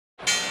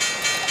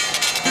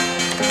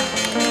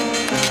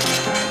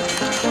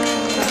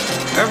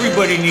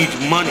Everybody needs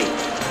money.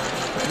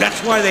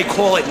 That's why they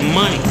call it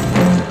money.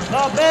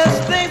 The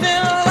best things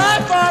in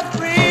life are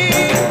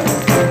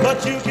free,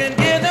 but you can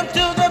give them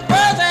to the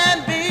birds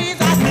and bees.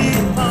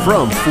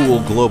 From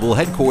Fool Global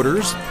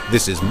Headquarters,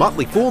 this is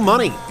Motley Fool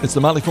Money. It's the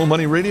Motley Fool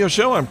Money radio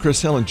show. I'm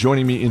Chris Hill, and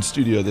joining me in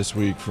studio this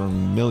week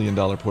from Million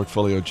Dollar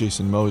Portfolio,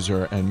 Jason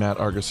Moser and Matt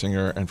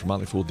Argersinger, and from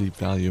Motley Fool Deep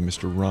Value,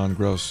 Mr. Ron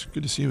Gross.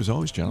 Good to see you as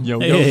always, gentlemen.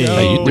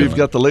 Yo. We've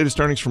got the latest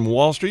earnings from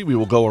Wall Street. We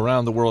will go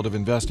around the world of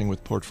investing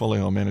with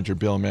portfolio manager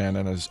Bill Mann,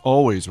 and as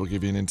always, we'll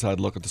give you an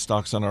inside look at the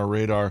stocks on our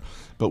radar.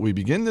 But we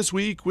begin this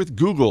week with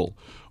Google,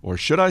 or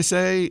should I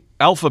say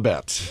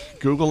Alphabet.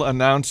 Google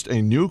announced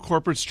a new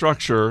corporate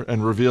structure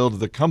and revealed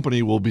the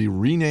company will be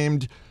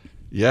renamed,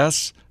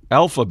 yes,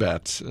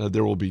 Alphabet.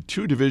 There will be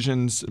two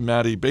divisions,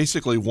 Maddie.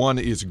 Basically, one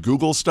is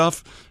Google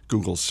stuff,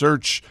 Google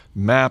Search,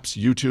 Maps,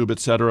 YouTube,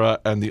 etc.,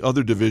 and the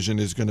other division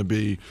is going to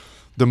be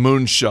the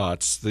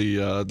moonshots,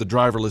 the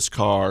driverless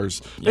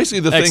cars, basically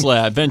the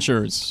X-Lab,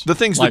 Ventures, the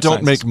things that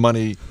don't make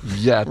money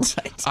yet.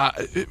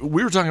 Right.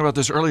 We were talking about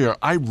this earlier.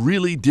 I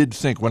really did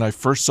think when I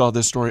first saw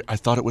this story, I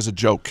thought it was a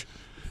joke,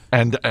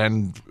 and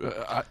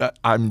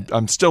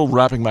I'm still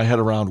wrapping my head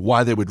around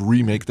why they would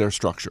remake their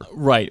structure.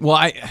 Right.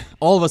 Well,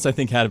 all of us, I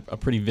think, had a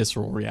pretty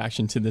visceral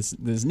reaction to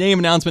this name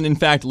announcement. In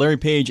fact, Larry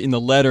Page, in the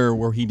letter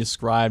where he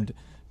described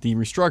the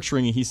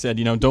restructuring, he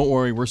said, don't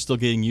worry, we're still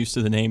getting used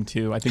to the name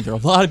too. I think there are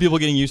a lot of people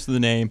getting used to the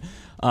name.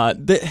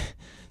 The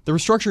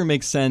restructuring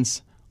makes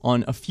sense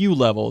on a few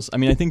levels. I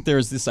mean, I think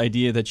there's this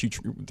idea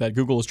that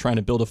Google is trying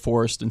to build a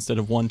forest instead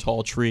of one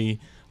tall tree.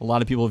 A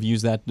lot of people have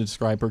used that to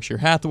describe Berkshire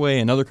Hathaway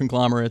and other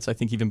conglomerates. I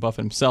think even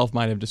Buffett himself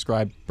might have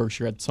described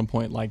Berkshire at some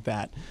point like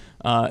that.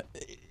 And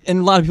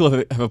a lot of people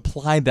have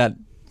applied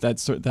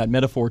that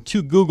metaphor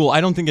to Google.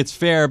 I don't think it's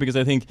fair because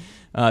I think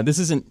this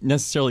isn't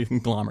necessarily a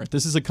conglomerate.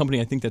 This is a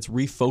company, I think, that's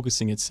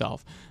refocusing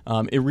itself.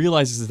 It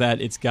realizes that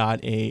it's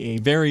got a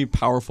very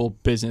powerful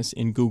business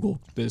in Google,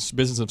 this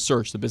business of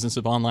search, the business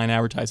of online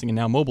advertising, and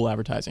now mobile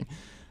advertising.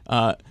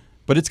 But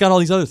it's got all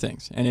these other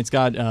things, and it's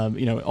got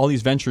all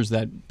these ventures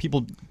that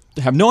people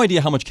have no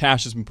idea how much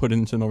cash has been put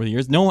into them over the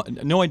years,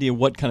 no idea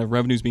what kind of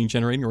revenue is being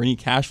generated or any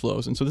cash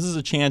flows. And so this is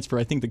a chance for,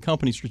 I think, the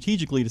company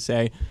strategically to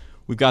say,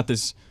 we've got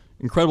this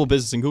incredible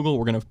business in Google.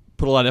 We're going to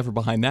put a lot of effort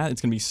behind that.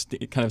 It's going to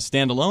be kind of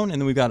standalone, and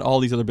then we've got all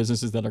these other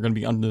businesses that are going to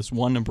be under this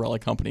one umbrella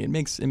company. It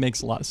makes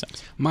a lot of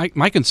sense.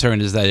 My concern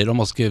is that it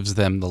almost gives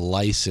them the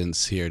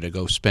license here to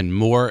go spend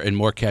more and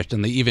more cash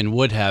than they even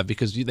would have,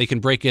 because they can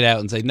break it out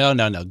and say, no,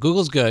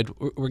 Google's good.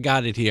 We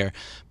got it here,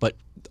 but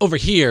over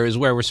here is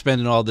where we're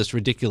spending all this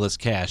ridiculous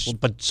cash.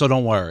 But so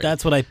don't worry.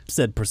 That's what I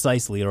said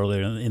precisely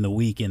earlier in the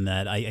week, in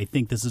that I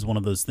think this is one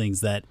of those things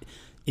that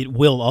it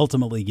will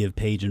ultimately give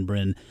Page and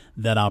Brin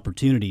that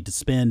opportunity to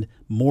spend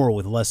more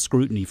with less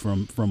scrutiny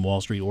from Wall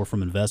Street or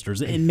from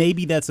investors. And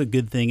maybe that's a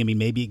good thing. I mean,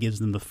 maybe it gives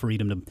them the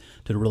freedom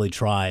to really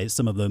try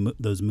some of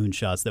those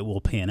moonshots that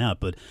will pan out.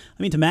 But,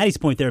 I mean, to Maddie's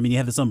point there, I mean, you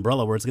have this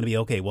umbrella where it's going to be,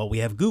 okay, well, we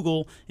have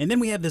Google, and then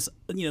we have this,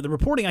 the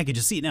reporting, I could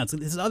just see it now. It's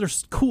this other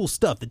cool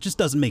stuff that just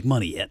doesn't make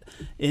money yet.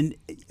 And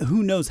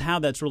who knows how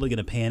that's really going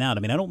to pan out.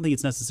 I mean, I don't think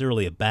it's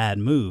necessarily a bad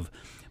move.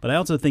 But I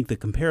also think the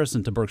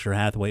comparison to Berkshire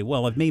Hathaway,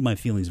 well, I've made my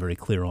feelings very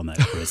clear on that,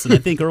 Chris. And I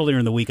think earlier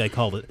in the week I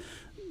called it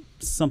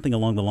something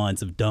along the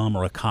lines of dumb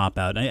or a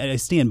cop-out. I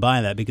stand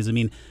by that because, I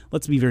mean,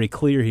 let's be very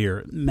clear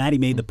here. Maddie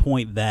made the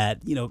point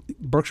that,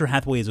 Berkshire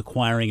Hathaway is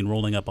acquiring and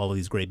rolling up all of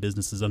these great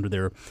businesses under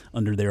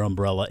their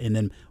umbrella, and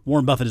then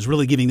Warren Buffett is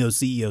really giving those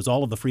CEOs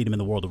all of the freedom in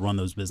the world to run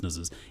those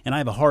businesses. And I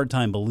have a hard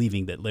time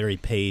believing that Larry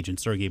Page and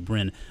Sergey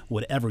Brin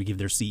would ever give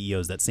their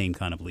CEOs that same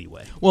kind of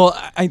leeway. Well,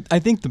 I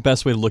think the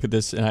best way to look at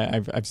this,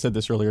 and I've said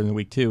this earlier in the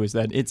week too, is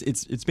that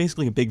it's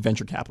basically a big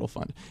venture capital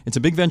fund. It's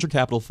a big venture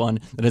capital fund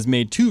that has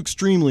made two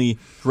extremely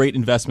great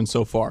investments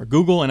so far,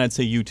 Google and I'd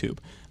say YouTube.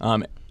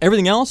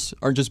 Everything else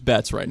are just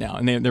bets right now,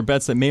 and they're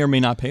bets that may or may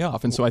not pay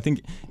off. And so I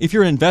think if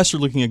you're an investor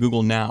looking at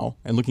Google now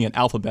and looking at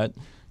Alphabet,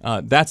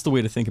 that's the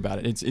way to think about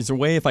it. It's a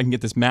way, if I can get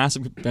this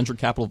massive venture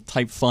capital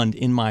type fund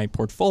in my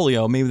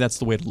portfolio, maybe that's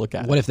the way to look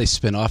at it. What if they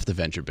spin off the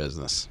venture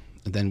business?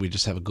 And then we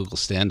just have a Google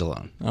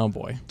standalone. Oh,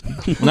 boy.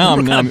 Now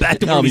I'm back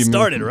to where we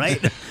started, right?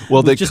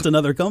 Well, they just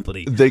another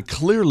company. They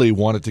clearly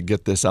wanted to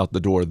get this out the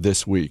door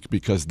this week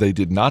because they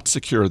did not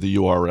secure the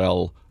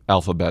URL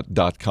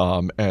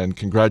alphabet.com, and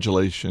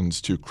congratulations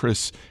to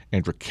Chris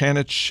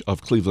Andrikhanich of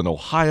Cleveland,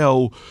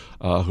 Ohio,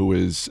 who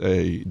is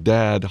a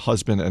dad,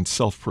 husband, and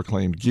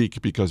self-proclaimed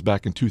geek, because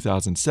back in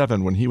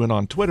 2007 when he went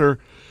on Twitter,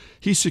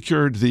 he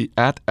secured the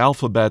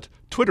 @Alphabet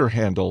Twitter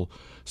handle.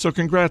 So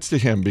congrats to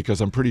him,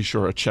 because I'm pretty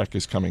sure a check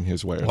is coming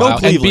his way. Wow.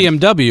 And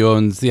BMW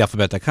owns the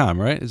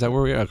alphabet.com, right? Is that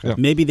where we are? Okay. Yeah.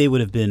 Maybe they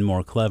would have been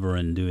more clever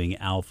in doing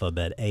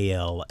Alphabet,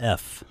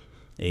 ALF.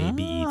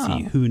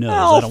 ABET. Who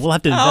knows? We'll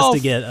have to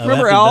investigate.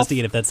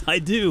 Investigate if that's. I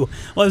do.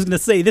 Well, I was going to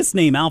say this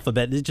name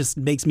Alphabet. It just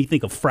makes me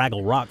think of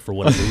Fraggle Rock for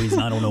whatever reason.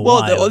 I don't know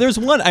why. Well, there's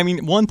one. I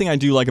mean, one thing I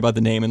do like about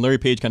the name, and Larry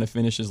Page kind of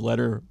finished his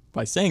letter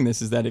by saying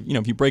this, is that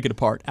if you break it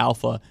apart,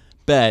 Alpha,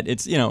 bet.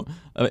 It's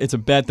it's a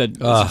bet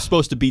that is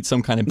supposed to beat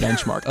some kind of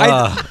benchmark.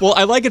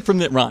 I like it from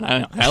that, Ron.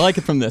 I like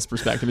it from this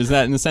perspective. Is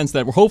that in the sense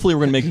that hopefully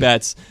we're going to make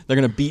bets they're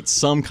going to beat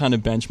some kind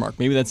of benchmark.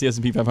 Maybe that's the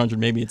S&P 500.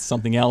 Maybe it's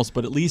something else.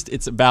 But at least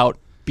it's about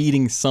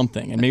beating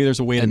something, and maybe there's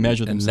a way to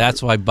measure them. And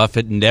that's why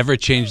Buffett never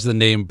changed the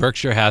name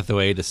Berkshire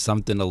Hathaway to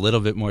something a little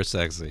bit more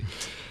sexy.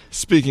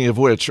 Speaking of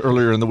which,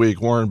 earlier in the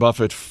week, Warren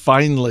Buffett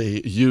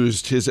finally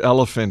used his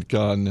elephant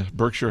gun,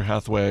 Berkshire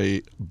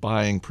Hathaway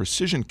buying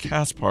Precision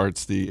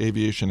Castparts, the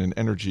aviation and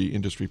energy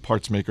industry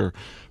parts maker,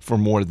 for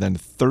more than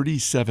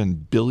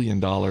 $37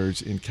 billion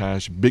in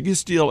cash.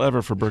 Biggest deal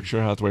ever for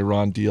Berkshire Hathaway.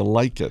 Ron, do you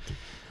like it?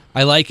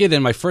 I like it,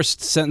 and my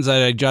first sentence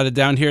that I jotted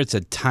down here, it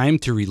said, "Time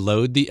to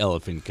reload the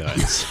elephant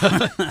guns."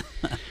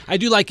 I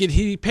do like it.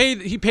 He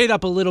paid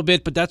up a little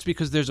bit, but that's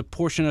because there's a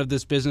portion of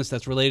this business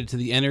that's related to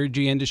the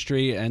energy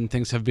industry, and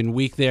things have been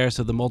weak there,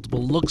 so the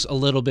multiple looks a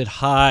little bit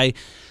high.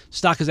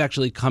 Stock has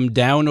actually come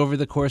down over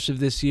the course of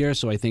this year,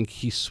 so I think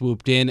he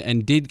swooped in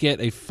and did get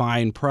a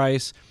fine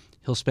price.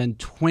 He'll spend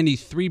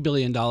 $23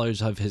 billion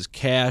of his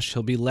cash.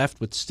 He'll be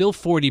left with still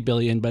 $40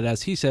 billion, but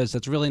as he says,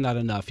 that's really not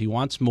enough. He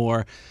wants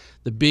more.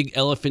 The big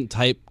elephant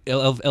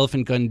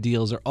gun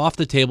deals are off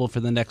the table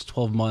for the next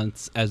 12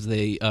 months as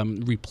they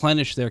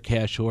replenish their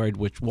cash hoard,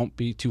 which won't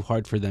be too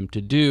hard for them to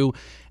do.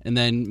 And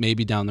then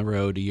maybe down the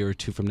road, a year or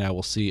two from now,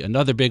 we'll see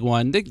another big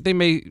one. They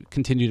may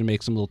continue to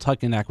make some little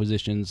tuck-in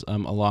acquisitions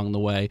along the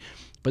way.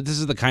 But this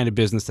is the kind of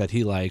business that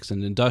he likes,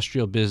 an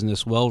industrial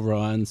business,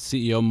 well-run.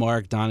 CEO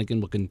Mark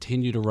Donegan will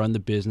continue to run the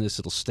business.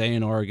 It'll stay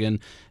in Oregon,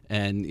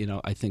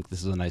 and I think this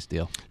is a nice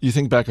deal. You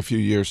think back a few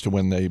years to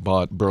when they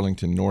bought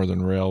Burlington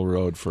Northern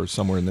Railroad for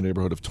somewhere in the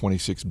neighborhood of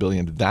 $26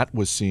 billion. That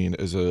was seen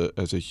as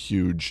a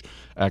huge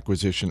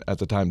acquisition at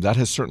the time. That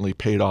has certainly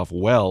paid off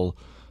well.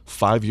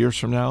 5 years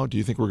from now, do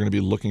you think we're going to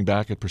be looking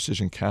back at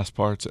Precision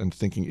Castparts and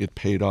thinking it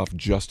paid off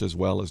just as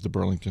well as the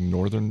Burlington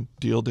Northern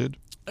deal did?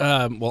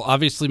 Well,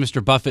 obviously,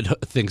 Mr. Buffett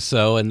thinks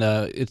so, and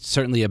it's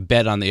certainly a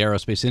bet on the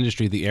aerospace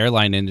industry, the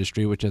airline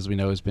industry, which, as we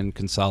know, has been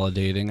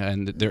consolidating,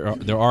 and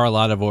there are a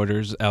lot of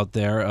orders out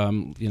there.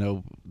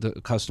 The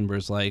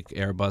customers like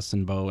Airbus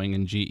and Boeing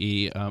and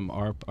GE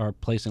are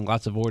placing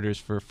lots of orders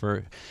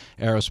for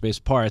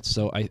aerospace parts,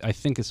 so I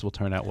think this will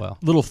turn out well.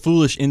 Little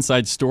foolish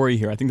inside story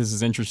here. I think this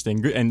is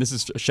interesting, and this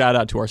is a shout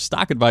out to our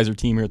stock advisor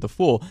team here at The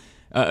Fool.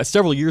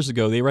 Several years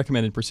ago, they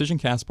recommended Precision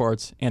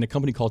Castparts and a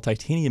company called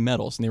Titanium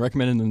Metals, and they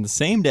recommended them the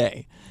same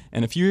day.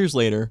 And a few years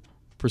later,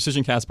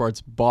 Precision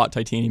Castparts bought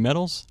Titanium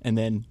Metals, and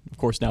then, of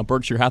course, now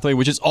Berkshire Hathaway,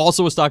 which is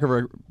also a stock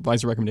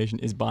advisor recommendation,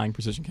 is buying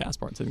Precision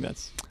Castparts. I think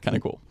that's kind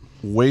of cool.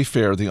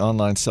 Wayfair, the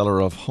online seller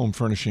of home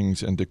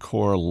furnishings and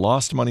decor,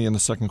 lost money in the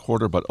second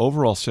quarter, but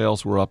overall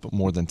sales were up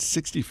more than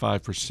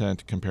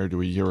 65% compared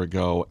to a year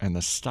ago, and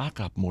the stock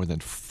up more than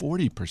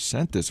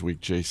 40% this week,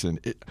 Jason.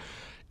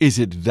 Is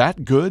it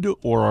that good,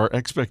 or are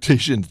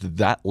expectations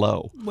that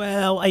low?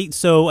 Well, I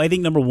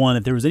think, number one,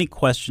 if there was any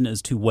question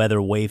as to whether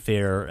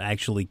Wayfair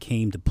actually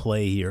came to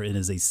play here and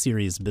is a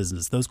serious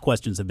business, those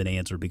questions have been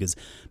answered, because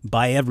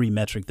by every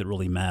metric that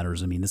really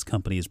matters, I mean, this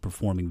company is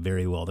performing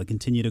very well. They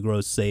continue to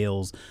grow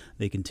sales.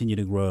 They continue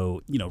to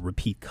grow,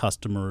 repeat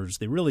customers.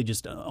 They really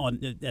just,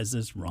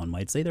 as Ron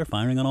might say, they're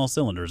firing on all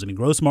cylinders. I mean,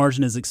 gross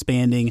margin is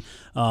expanding.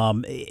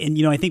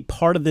 And I think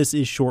part of this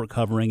is short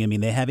covering. I mean,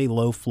 they have a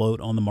low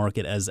float on the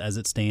market as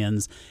it stands.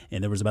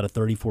 And there was about a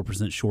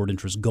 34% short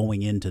interest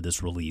going into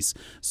this release.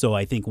 So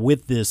I think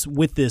with this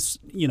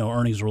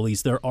earnings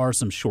release, there are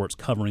some shorts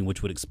covering,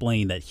 which would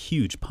explain that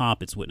huge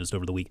pop it's witnessed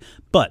over the week.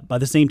 But by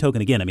the same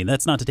token, again, I mean,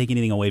 that's not to take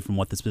anything away from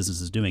what this business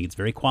is doing. It's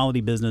very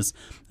quality business,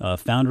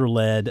 founder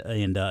led,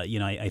 and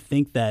I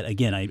think that,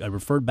 again, I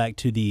referred back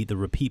to the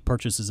repeat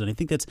purchases, and I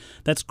think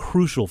that's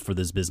crucial for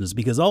this business,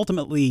 because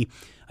ultimately,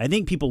 I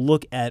think people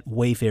look at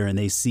Wayfair and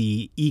they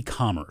see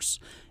e-commerce.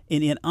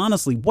 And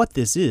honestly, what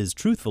this is,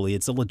 truthfully,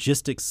 it's a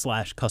logistics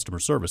 / customer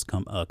service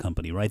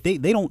company, right? They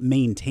don't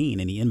maintain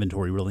any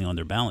inventory really on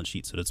their balance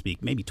sheet, so to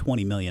speak, maybe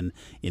 $20 million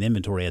in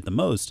inventory at the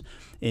most.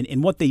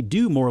 And what they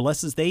do, more or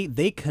less, is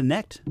they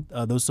connect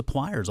those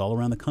suppliers all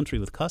around the country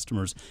with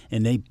customers,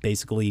 and they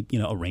basically,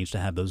 arrange to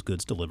have those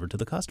goods delivered to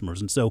the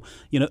customers. And so,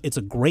 it's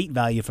a great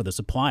value for the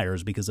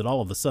suppliers, because it all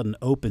of a sudden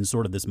opens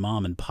sort of this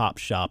mom and pop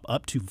shop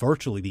up to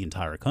virtually the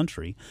entire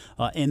country.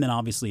 And then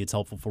obviously it's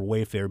helpful for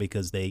Wayfair,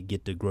 because they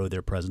get to grow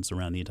their presence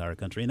around the entire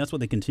country, and that's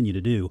what they continue to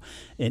do.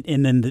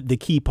 And then the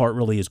key part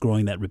really is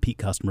growing that repeat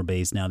customer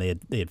base. Now they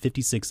had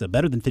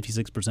better than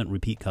 56%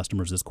 repeat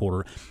customers this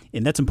quarter,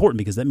 and that's important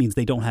because that means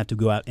they don't have to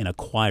go out and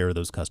acquire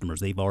those customers.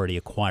 They've already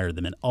acquired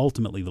them, and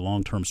ultimately the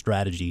long-term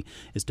strategy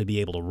is to be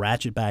able to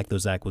ratchet back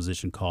those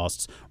acquisition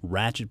costs,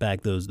 ratchet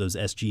back those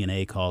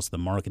SG&A costs, the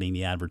marketing,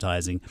 the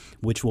advertising,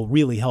 which will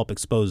really help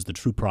expose the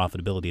true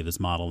profitability of this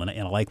model, and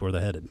I like where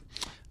they're headed.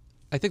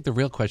 I think the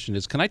real question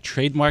is, can I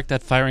trademark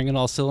that firing in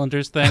all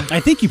cylinders thing? I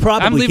think you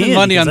probably I'm leaving can,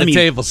 money on the because,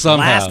 table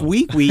somehow. Last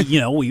week we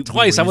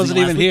Twice, I wasn't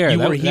even here. You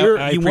were here.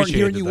 I You weren't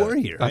here, and appreciated you that. were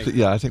here.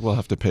 I think we'll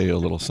have to pay you a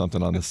little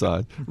something on the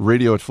side.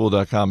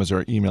 radio@fool.com is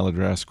our email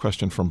address.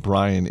 Question from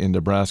Brian in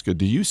Nebraska.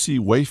 Do you see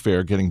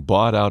Wayfair getting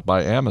bought out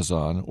by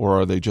Amazon, or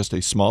are they just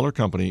a smaller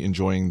company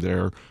enjoying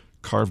their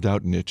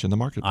carved-out niche in the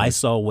marketplace? I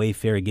saw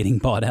Wayfair getting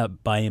bought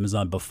out by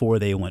Amazon before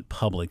they went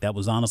public. That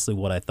was honestly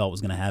what I thought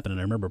was going to happen, and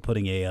I remember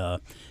putting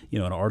an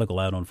article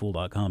out on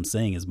Fool.com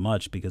saying as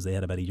much, because they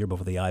had about a year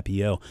before the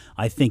IPO.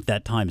 I think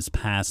that time has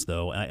passed,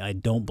 though. I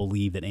don't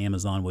believe that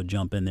Amazon would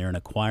jump in there and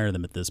acquire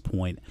them at this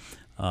point,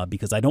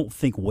 because I don't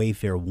think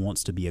Wayfair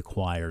wants to be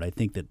acquired. I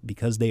think that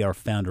because they are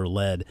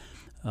founder-led,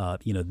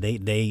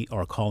 they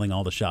are calling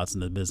all the shots in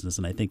the business,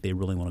 and I think they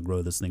really want to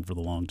grow this thing for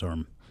the long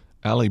term.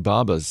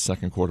 Alibaba's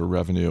second quarter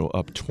revenue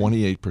up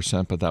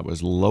 28%, but that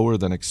was lower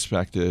than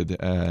expected.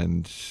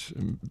 And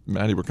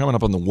Maddie, we're coming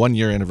up on the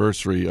 1-year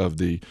anniversary of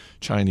the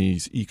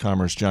Chinese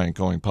e-commerce giant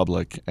going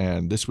public,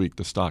 and this week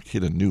the stock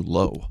hit a new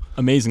low.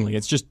 Amazingly,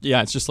 it's just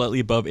slightly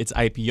above its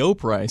IPO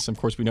price. Of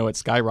course, we know it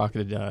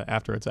skyrocketed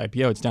after its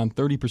IPO. It's down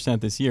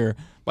 30% this year.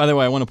 By the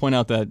way, I want to point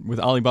out that with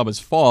Alibaba's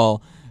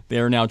fall, they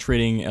are now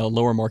trading a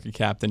lower market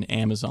cap than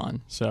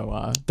Amazon.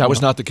 So that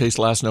was not the case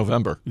last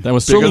November. That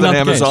was bigger certainly than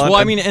not the case. Amazon. Well,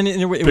 I mean, and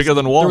it was bigger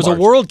than Walmart. There was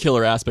a world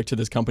killer aspect to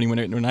this company when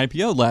it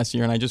IPO'd last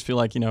year, and I just feel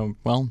like,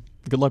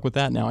 good luck with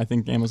that now. I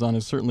think Amazon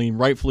is certainly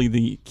rightfully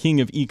the king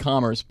of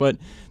e-commerce, but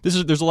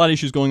there's a lot of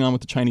issues going on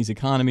with the Chinese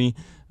economy,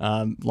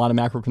 a lot of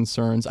macro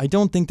concerns. I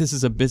don't think this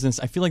is a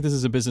business. I feel like this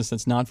is a business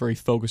that's not very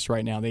focused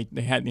right now. They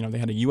had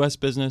a U.S.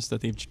 business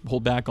that they've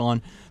pulled back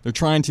on. They're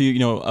trying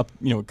to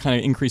kind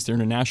of increase their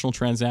international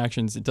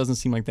transactions. It doesn't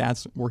seem like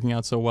that's working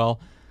out so well.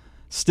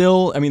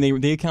 Still, I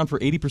mean, they account for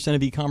 80%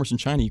 of e-commerce in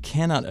China. You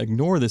cannot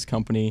ignore this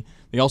company.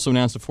 They also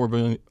announced a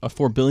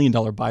 $4 billion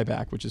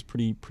buyback, which is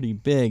pretty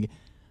big.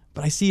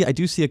 But I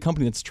do see a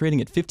company that's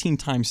trading at 15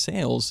 times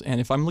sales,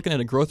 and if I'm looking at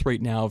a growth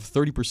rate now of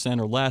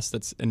 30% or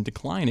less and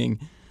declining,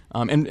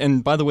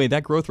 and by the way,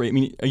 that growth rate, I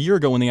mean, a year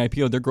ago when they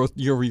IPO'd, their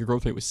year-over-year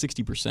growth rate was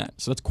 60%,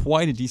 so that's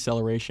quite a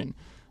deceleration.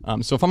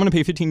 So if I'm going to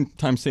pay 15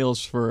 times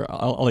sales for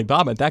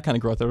Alibaba at that kind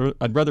of growth,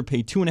 I'd rather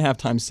pay 2.5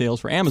 times sales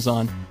for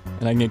Amazon,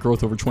 and I can get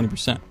growth over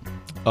 20%.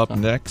 Up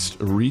next,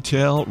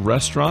 retail,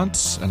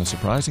 restaurants, and a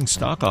surprising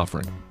stock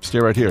offering. Stay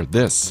right here.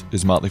 This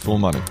is Motley Fool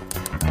Money.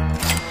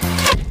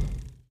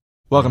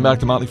 Welcome back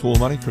to Motley Fool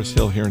Money. Chris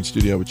Hill here in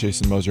studio with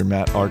Jason Moser,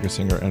 Matt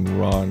Argesinger, and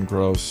Ron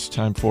Gross.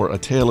 Time for a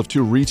tale of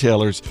two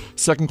retailers.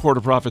 Second quarter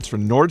profits for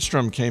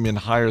Nordstrom came in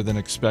higher than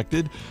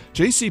expected.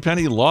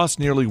 JCPenney lost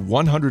nearly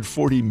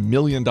 $140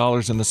 million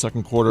in the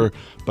second quarter,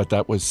 but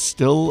that was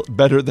still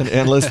better than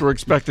analysts were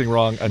expecting,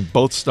 Ron, and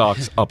both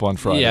stocks up on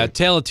Friday. Yeah,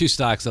 tale of two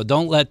stocks, though.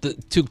 Don't let the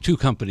two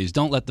companies,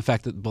 don't let the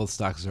fact that both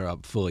stocks are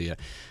up fool you.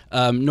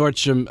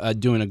 Nordstrom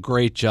doing a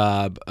great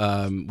job.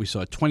 We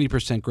saw a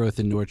 20% growth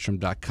in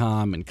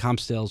Nordstrom.com, and comp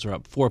sales are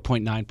up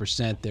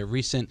 4.9%. Their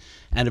recent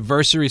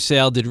anniversary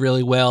sale did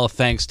really well,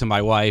 thanks to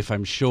my wife,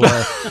 I'm sure.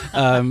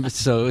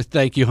 So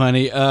thank you,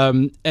 honey.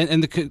 And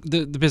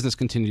the business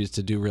continues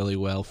to do really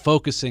well,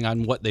 focusing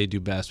on what they do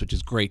best, which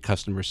is great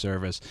customer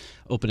service,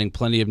 opening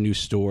plenty of new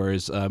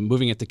stores,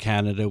 moving it to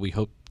Canada. We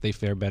hope they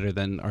fare better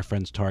than our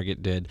friends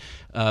Target did,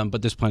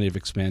 but there's plenty of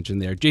expansion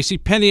there.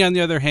 JCPenney, on the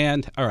other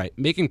hand, all right,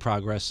 making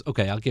progress.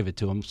 Okay, I'll give it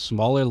to them.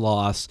 Smaller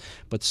loss,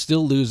 but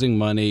still losing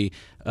money.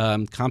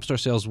 Comp store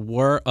sales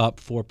were up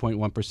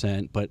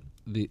 4.1%, but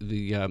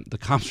the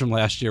comps from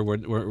last year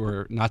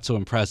were not so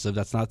impressive.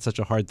 That's not such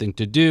a hard thing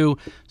to do.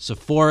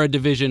 Sephora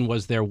division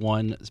was their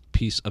one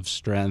piece of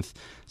strength.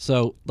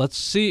 So let's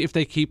see if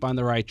they keep on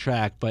the right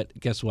track. But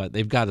guess what?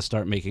 They've got to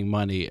start making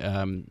money.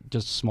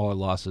 Just smaller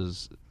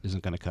losses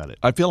isn't going to cut it.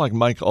 I feel like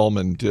Mike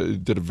Ullman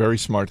did a very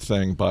smart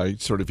thing by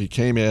he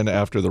came in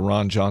after the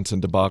Ron Johnson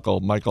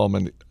debacle. Mike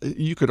Ullman,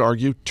 you could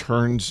argue,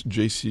 turns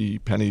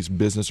JCPenney's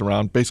business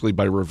around basically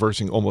by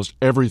reversing almost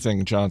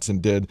everything Johnson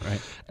did.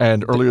 Right.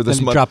 And earlier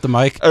this month, dropped the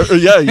mic.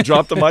 He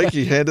dropped the mic.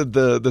 He handed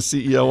the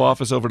CEO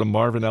office over to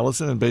Marvin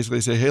Ellison and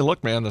basically said, "Hey,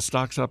 look, man, the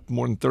stock's up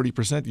more than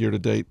 30% year to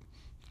date.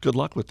 Good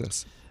luck with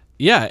this."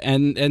 Yeah,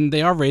 and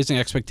they are raising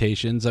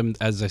expectations.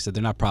 As I said,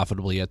 they're not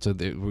profitable yet, so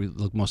we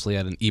look mostly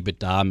at an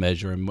EBITDA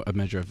measure, a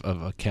measure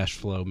of a cash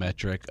flow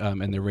metric,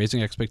 and they're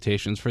raising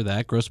expectations for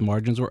that. Gross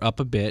margins were up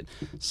a bit.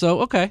 So,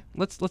 okay,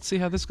 let's see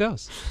how this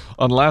goes.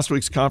 On last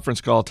week's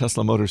conference call,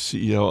 Tesla Motors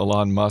CEO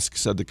Elon Musk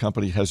said the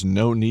company has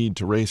no need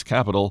to raise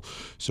capital,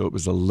 so it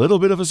was a little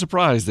bit of a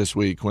surprise this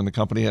week when the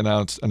company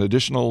announced an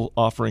additional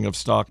offering of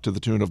stock to the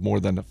tune of more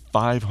than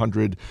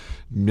 $500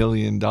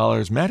 million.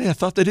 Matty, I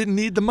thought they didn't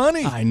need the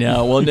money. I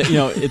know. Well,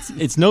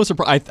 it's no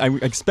surprise. I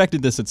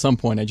expected this at some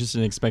point. I just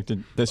didn't expect it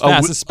this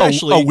fast,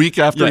 especially a week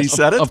after he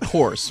said it. Of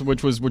course,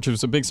 which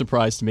was a big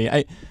surprise to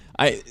me.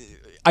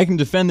 I can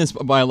defend this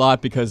by a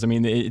lot because, I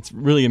mean, it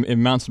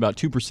amounts to about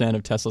 2%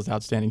 of Tesla's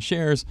outstanding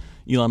shares.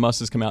 Elon Musk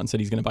has come out and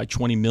said he's going to buy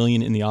 20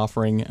 million in the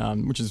offering,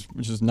 which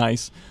is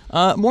nice.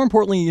 More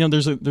importantly,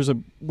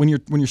 when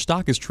your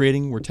stock is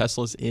trading where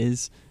Tesla's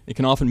is, it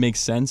can often make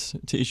sense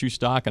to issue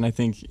stock, and I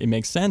think it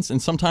makes sense.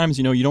 And sometimes,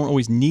 you don't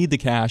always need the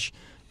cash,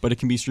 but it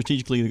can be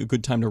strategically a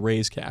good time to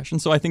raise cash. And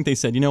so I think they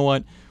said, you know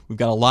what, we've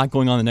got a lot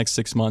going on in the next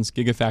 6 months.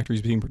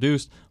 Gigafactories being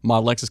produced.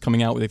 Model X is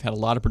coming out. They've had a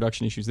lot of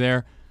production issues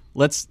there.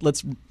 Let's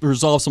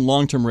resolve some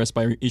long-term risk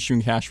by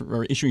issuing cash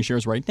or issuing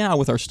shares right now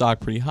with our stock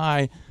pretty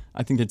high.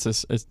 I think it's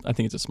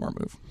a smart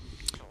move.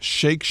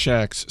 Shake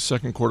Shack's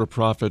second quarter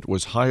profit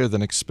was higher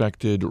than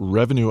expected,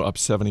 revenue up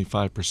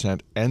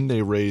 75%, and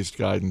they raised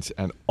guidance.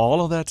 And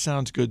all of that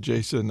sounds good,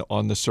 Jason,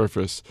 on the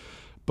surface.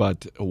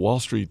 But Wall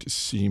Street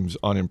seems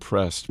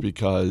unimpressed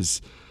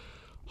because,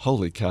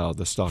 holy cow,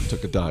 the stock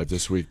took a dive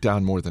this week,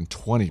 down more than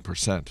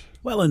 20%.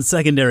 Well, in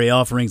secondary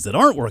offerings that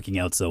aren't working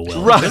out so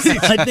well, right?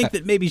 I think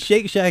that maybe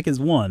Shake Shack is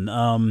one.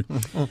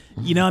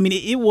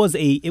 It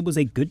was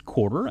a good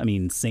quarter. I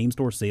mean, same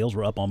store sales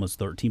were up almost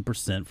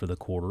 13% for the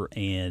quarter,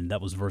 and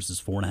that was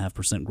versus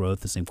 4.5%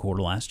 growth the same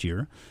quarter last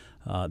year.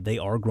 They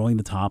are growing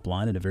the top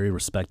line at a very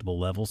respectable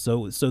level.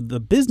 So the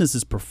business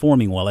is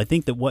performing well. I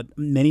think that what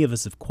many of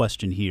us have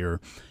questioned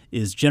here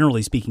is,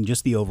 generally speaking,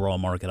 just the overall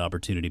market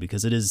opportunity,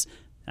 because it is,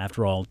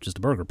 after all, just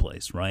a burger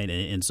place, right?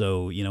 And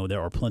so,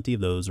 there are plenty of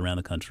those around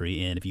the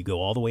country. And if you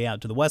go all the way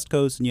out to the West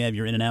Coast and you have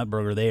your In-N-Out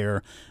burger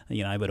there,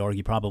 I would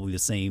argue probably the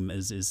same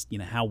as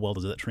how well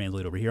does that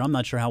translate over here? I'm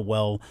not sure how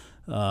well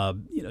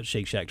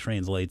Shake Shack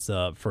translates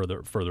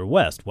further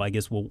west. Well, I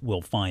guess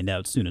we'll find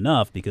out soon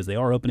enough, because they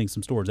are opening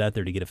some stores out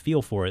there to get a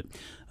feel for it.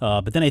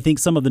 But then I think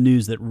some of the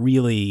news that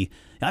really,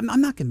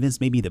 I'm not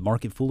convinced maybe that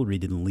market foolery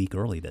didn't leak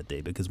early that day,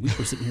 because we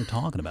were sitting here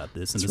talking about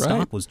this, and the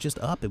stock was just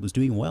up. It was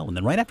doing well. And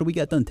then right after we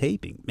got done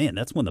taping, man,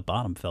 that's when the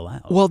bottom fell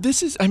out. Well,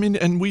 this is,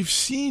 and we've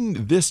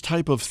seen this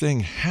type of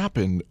thing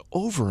happen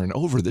over and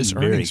over this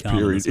earnings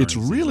period. It's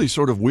really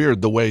sort of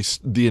weird the way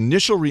the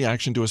initial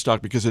reaction to a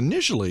stock, because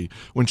initially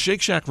when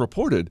Shake Shack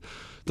reported,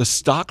 the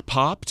stock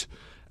popped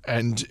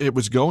and it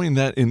was going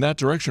in that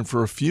direction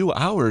for a few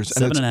hours.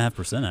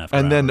 7.5% after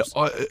and then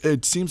hours.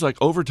 It seems like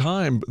over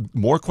time,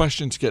 more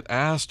questions get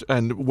asked,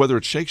 and whether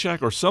it's Shake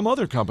Shack or some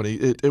other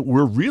company,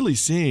 we're really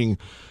seeing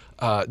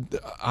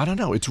I don't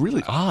know. It's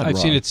really odd. I've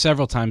seen it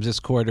several times this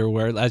quarter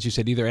where, as you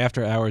said, either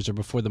after hours or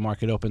before the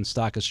market opens,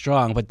 stock is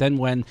strong. But then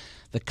when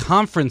the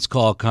conference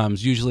call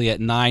comes, usually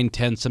at 9,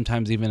 10,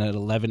 sometimes even at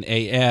 11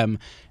 a.m.,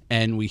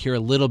 and we hear a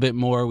little bit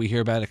more, we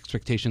hear about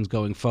expectations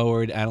going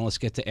forward, analysts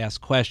get to ask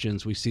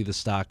questions, we see the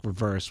stock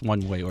reverse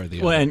one way or the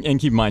other. Well, and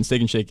keep in mind,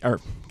 Steak and Shake, or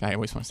I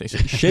always want to say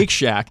Shake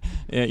Shack,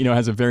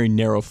 has a very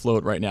narrow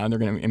float right now,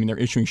 and they're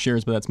issuing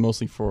shares, but that's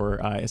mostly for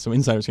so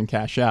insiders can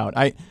cash out.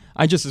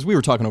 I just, as we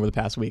were talking over the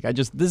past week,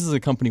 this is a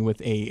company with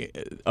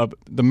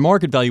the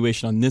market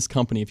valuation on this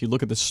company, if you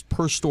look at the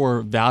per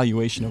store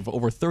valuation of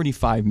over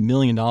 $35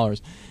 million,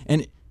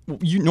 and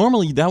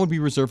normally that would be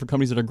reserved for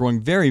companies that are growing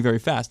very, very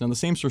fast. Now, the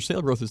same-store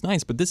sale growth is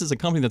nice, but this is a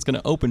company that's going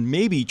to open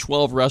maybe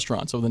 12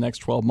 restaurants over the next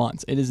 12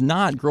 months. It is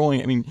not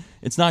growing. I mean,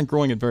 it's not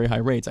growing at very high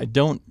rates. I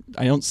don't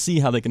see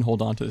how they can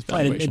hold on to this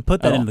valuation. Right, and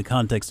put that into the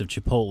context of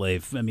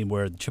Chipotle. I mean,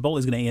 where Chipotle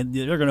is going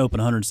to, they're going to open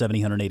 170,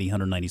 180,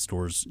 190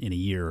 stores in a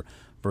year,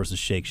 versus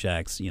Shake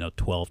Shack's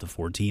 12 to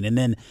 14. And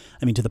then,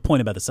 to the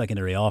point about the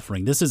secondary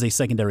offering, this is a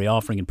secondary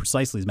offering, and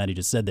precisely as Matty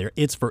just said there,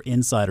 it's for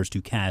insiders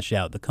to cash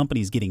out. The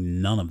company's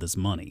getting none of this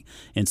money.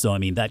 And so,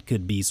 that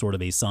could be sort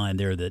of a sign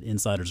there that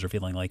insiders are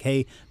feeling like,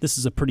 hey, this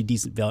is a pretty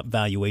decent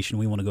valuation.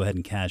 We want to go ahead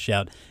and cash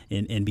out.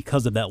 And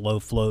because of that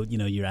low float,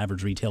 your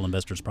average retail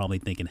investor is probably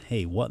thinking,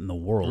 hey, what in the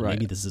world? Right.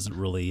 Maybe this isn't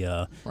really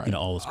all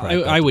this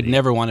crap. I would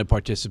never want to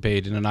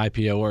participate in an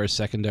IPO or a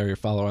secondary or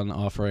follow-on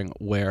offering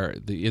where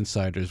the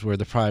insiders, where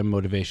the prime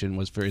motivation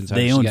was for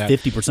insiders. They own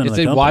 50% of the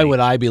company. Why would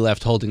I be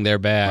left holding their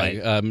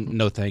bag? Right.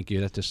 No, thank you.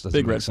 That just doesn't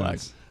big make red sense.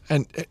 flags.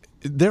 And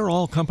they're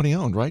all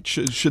company-owned, right?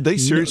 Should they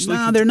seriously?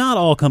 No, they're not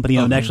all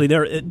company-owned. Actually,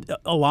 there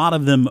a lot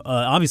of them.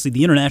 Obviously,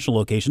 the international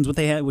locations, which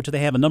they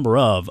have a number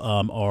of,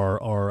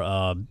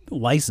 are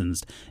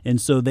licensed,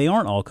 and so they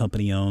aren't all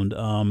company-owned.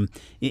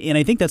 And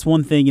I think that's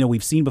one thing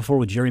we've seen before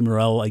with Jerry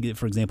Morrell,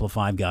 for example,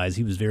 Five Guys.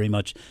 He was very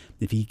much,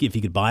 if he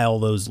could buy all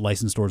those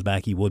licensed stores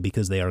back, he would,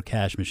 because they are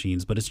cash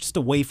machines. But it's just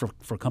a way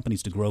for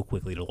companies to grow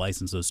quickly, to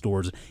license those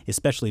stores,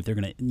 especially if they're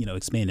going to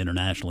expand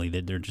internationally.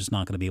 They're just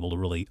not going to be able to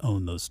really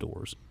own those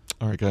stores.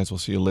 All right, guys, we'll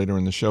see you later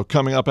in the show.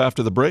 Coming up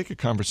after the break, a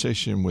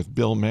conversation with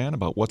Bill Mann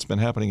about what's been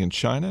happening in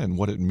China and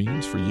what it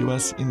means for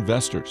U.S.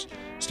 investors.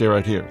 Stay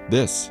right here.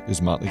 This is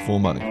Motley Fool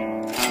Money.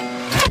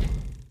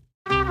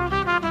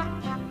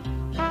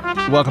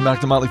 Welcome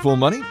back to Motley Fool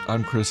Money.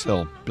 I'm Chris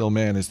Hill. Bill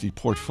Mann is the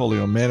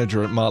portfolio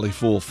manager at Motley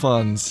Fool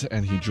Funds,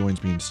 and he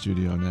joins me in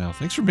studio now.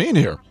 Thanks for being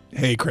here.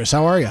 Hey, Chris,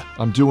 how are you?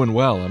 I'm doing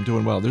well.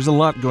 There's a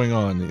lot going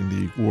on in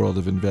the world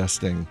of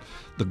investing,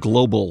 the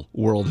global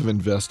world of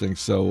investing.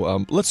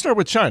 So let's start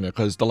with China,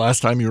 because the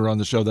last time you were on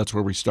the show, that's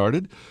where we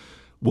started.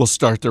 We'll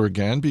start there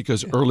again,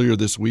 because earlier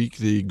this week,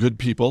 the good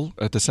people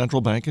at the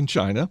central bank in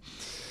China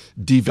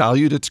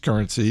devalued its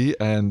currency,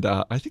 and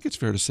I think it's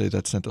fair to say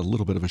that sent a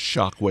little bit of a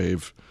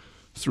shockwave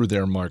through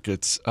their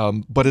markets.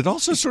 But it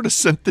also sort of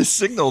sent this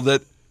signal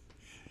that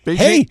Beijing...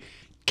 Hey,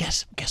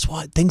 guess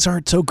what? Things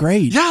aren't so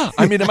great. Yeah,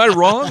 I mean, am I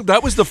wrong?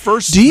 That was the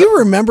first... Do you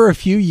remember a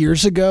few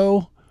years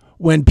ago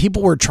when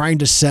people were trying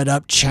to set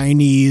up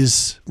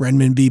Chinese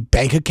renminbi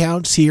bank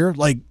accounts here?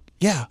 Like,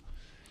 yeah.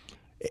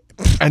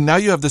 And now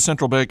you have the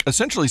central bank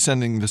essentially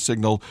sending the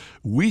signal,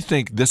 we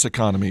think this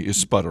economy is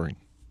sputtering.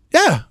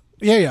 Yeah.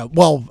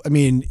 Well, I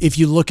mean, if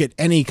you look at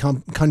any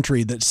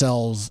country that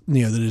sells,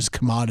 that is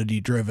commodity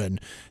driven,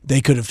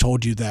 they could have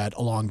told you that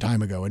a long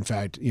time ago. In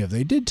fact,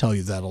 they did tell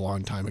you that a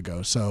long time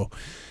ago. So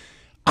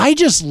I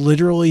just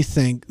literally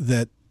think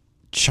that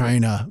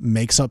China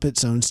makes up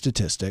its own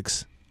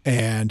statistics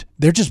and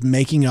they're just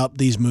making up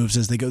these moves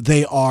as they go.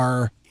 They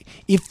are,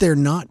 if they're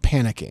not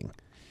panicking,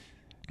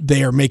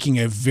 they are making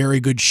a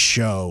very good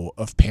show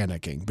of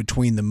panicking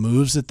between the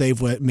moves that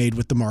they've made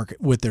with the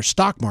market, with their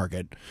stock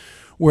market,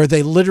 where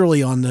they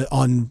literally on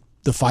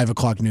the 5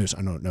 o'clock news,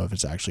 I don't know if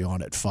it's actually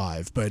on at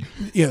 5, but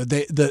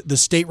the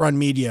state-run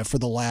media for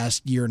the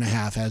last year and a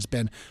half has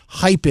been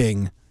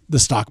hyping the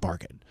stock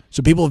market.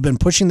 So people have been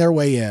pushing their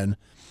way in.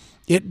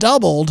 It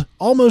doubled,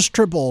 almost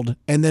tripled,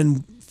 and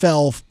then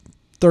fell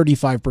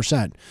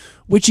 35%,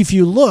 which if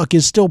you look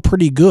is still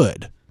pretty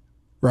good,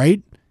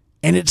 right?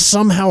 And it's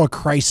somehow a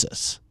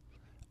crisis.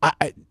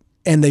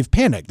 And they've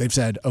panicked. They've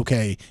said,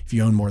 okay, if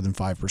you own more than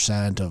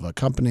 5% of a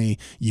company,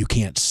 you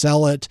can't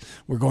sell it.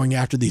 We're going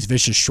after these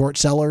vicious short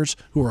sellers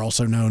who are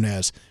also known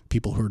as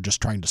people who are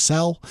just trying to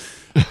sell.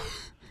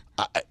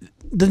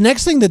 The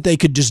next thing that they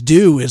could just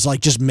do is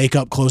just make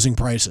up closing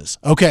prices.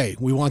 Okay,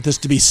 we want this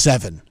to be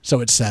 7,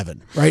 so it's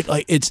 7, right?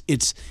 It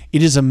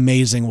is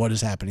amazing what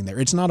is happening there.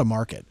 It's not a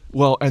market.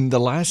 Well, and the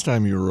last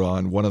time you were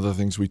on, one of the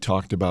things we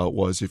talked about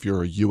was if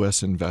you're a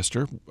U.S.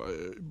 investor,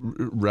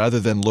 rather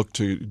than look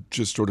to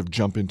just sort of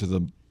jump into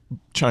the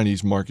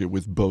Chinese market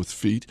with both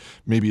feet,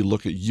 maybe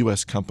look at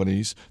U.S.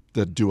 companies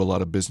that do a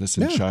lot of business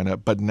in China.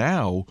 But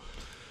now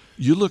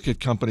you look at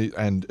companies,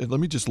 and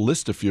let me just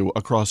list a few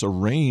across a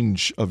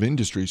range of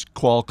industries: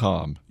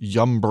 Qualcomm,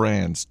 Yum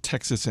Brands,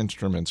 Texas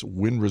Instruments,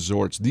 Wynn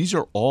Resorts. These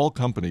are all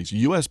companies,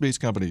 U.S.-based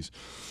companies.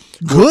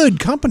 Good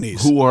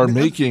companies. Who are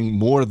making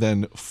more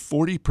than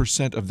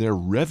 40% of their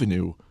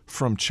revenue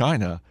from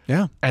China.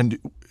 Yeah. And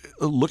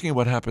looking at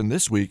what happened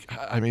this week,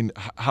 I mean,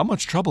 how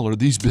much trouble are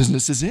these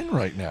businesses in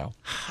right now?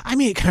 I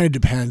mean, it kind of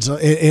depends.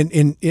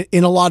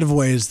 In a lot of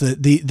ways,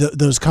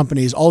 those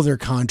companies, all their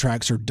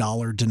contracts are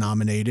dollar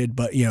denominated,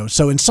 but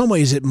so in some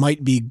ways it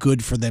might be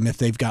good for them if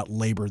they've got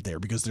labor there,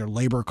 because their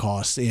labor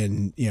costs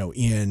in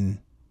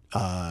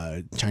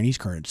Chinese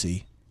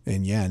currency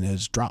and yen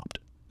has dropped.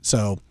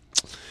 So.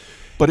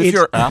 But if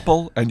you're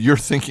Apple and you're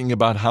thinking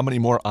about how many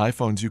more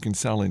iPhones you can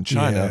sell in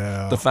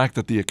China, the fact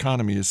that the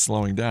economy is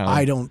slowing down,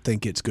 I don't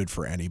think it's good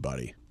for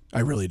anybody.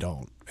 I really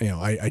don't.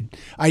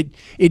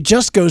 It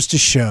just goes to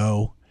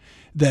show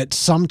that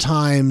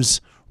sometimes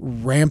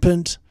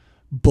rampant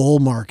bull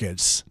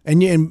markets,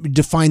 and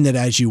define that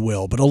as you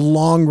will, but a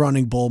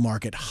long-running bull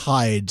market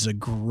hides a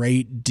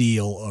great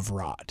deal of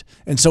rot.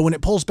 And so when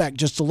it pulls back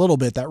just a little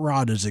bit, that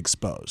rot is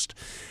exposed.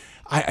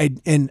 I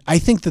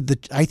think that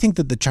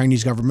the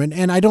Chinese government,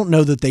 and I don't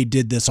know that they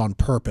did this on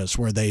purpose,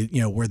 where they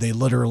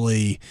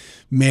literally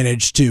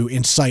managed to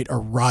incite a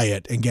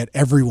riot and get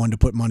everyone to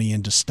put money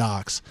into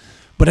stocks,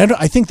 but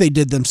I think they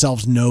did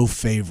themselves no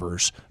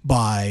favors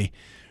by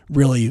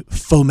really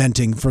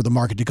fomenting for the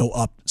market to go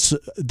up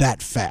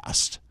that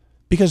fast,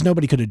 because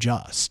nobody could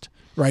adjust.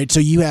 Right, so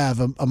you have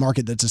a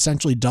market that's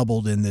essentially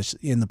doubled in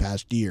the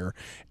past year,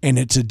 and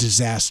it's a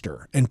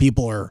disaster. And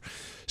people are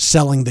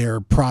selling their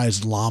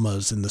prized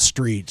llamas in the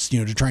streets,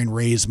 to try and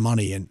raise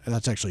money. And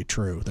that's actually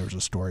true. There was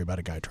a story about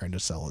a guy trying to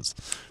sell his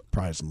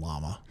prized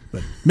llama,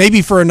 but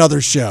maybe for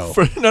another show.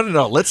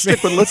 No. Let's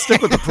stick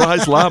with the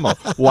prized llama.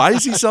 Why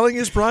is he selling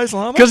his prized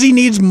llama? Because he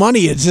needs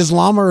money. It's his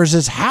llama or it's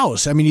his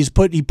house. I mean,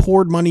 he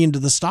poured money into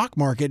the stock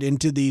market,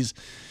 into these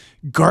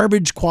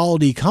garbage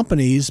quality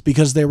companies,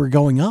 because they were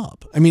going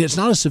up. I mean, it's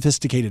not a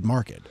sophisticated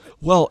market.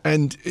 Well,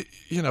 and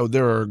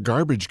there are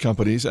garbage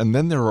companies, and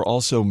then there are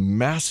also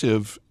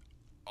massive,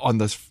 on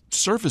the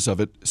surface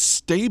of it,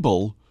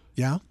 stable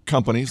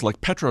companies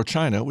like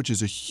PetroChina, which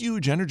is a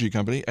huge energy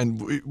company.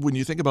 And when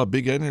you think about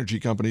big energy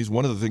companies,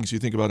 one of the things you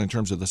think about in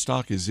terms of the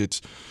stock is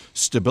its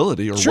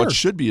stability, or what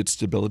should be its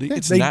stability.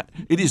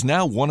 It is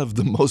now one of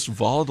the most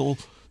volatile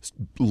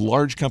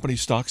large company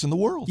stocks in the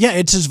world. Yeah,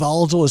 it's as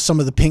volatile as some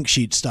of the pink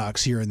sheet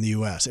stocks here in the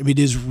U.S. I mean, it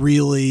is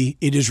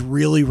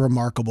really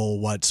remarkable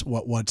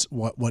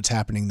what's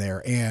happening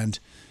there, and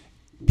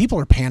people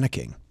are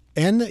panicking.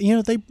 And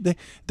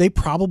they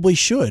probably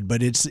should,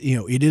 but it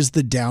is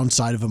the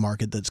downside of a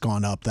market that's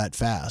gone up that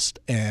fast.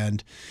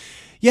 And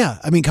yeah,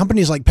 I mean,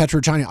 companies like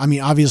PetroChina, I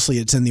mean, obviously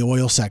it's in the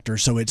oil sector,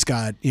 so it's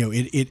got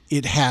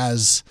it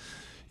has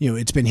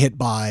it's been hit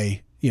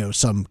by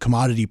some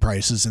commodity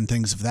prices and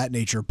things of that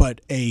nature,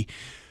 but a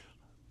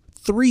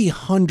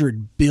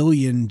 $300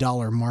 billion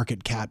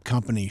market cap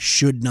company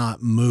should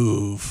not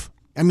move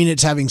I mean,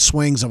 it's having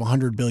swings of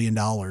 $100 billion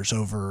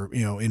over,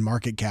 in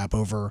market cap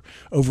over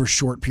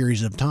short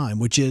periods of time,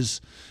 which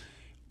is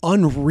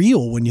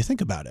unreal when you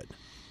think about it.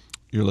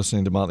 You're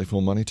listening to Motley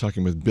Fool Money,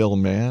 talking with Bill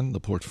Mann, the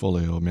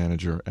portfolio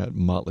manager at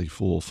Motley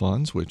Fool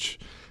Funds, which,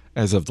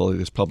 as of the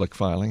latest public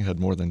filing, had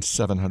more than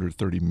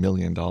 $730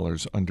 million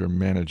under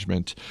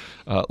management.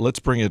 Let's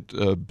bring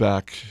it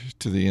back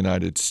to the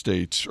United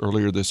States.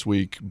 Earlier this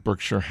week,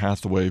 Berkshire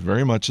Hathaway,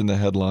 very much in the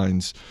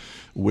headlines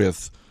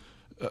with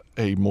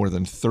a more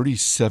than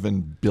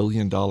 $37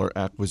 billion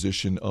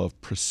acquisition of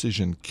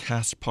Precision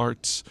Cast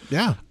Parts.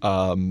 Yeah.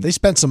 They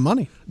spent some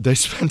money. They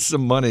spent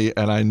some money,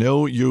 and I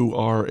know you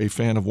are a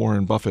fan of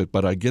Warren Buffett,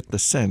 but I get the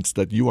sense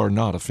that you are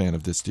not a fan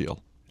of this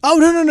deal. Oh,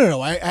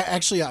 no.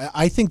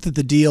 I think that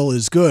the deal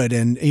is good,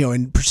 and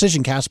and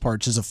Precision Cast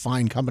Parts is a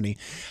fine company.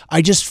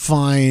 I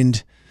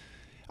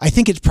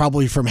think it's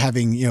probably from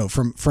having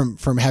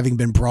from having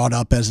been brought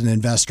up as an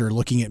investor,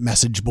 looking at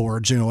message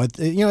boards, at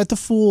the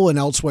Fool and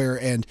elsewhere,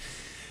 and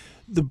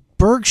the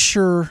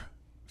Berkshire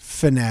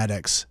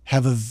fanatics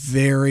have a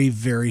very,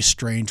 very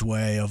strange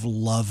way of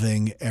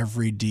loving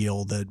every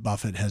deal that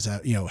Buffett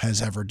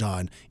has ever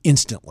done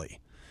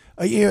instantly.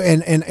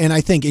 And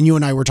I think, and you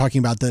and I were talking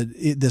about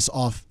this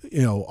off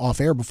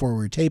air before we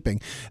were taping.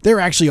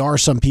 There actually are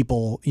some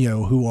people,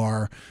 who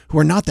are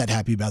not that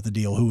happy about the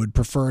deal, who would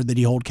prefer that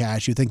he hold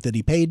cash, who think that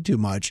he paid too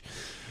much.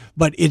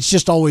 But it's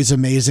just always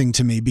amazing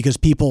to me because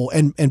people,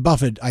 and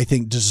Buffett, I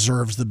think,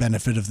 deserves the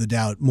benefit of the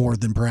doubt more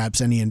than perhaps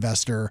any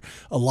investor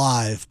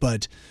alive.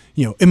 But,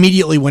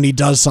 immediately when he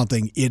does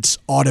something, it's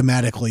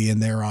automatically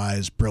in their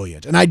eyes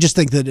brilliant. And I just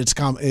think that it's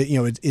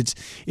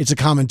a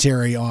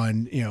commentary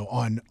on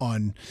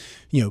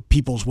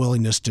people's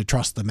willingness to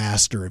trust the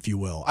master, if you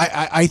will.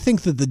 I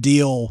think that the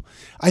deal,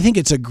 I think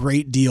it's a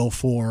great deal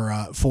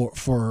for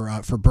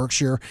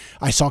Berkshire.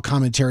 I saw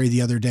commentary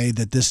the other day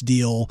that this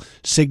deal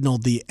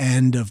signaled the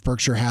end of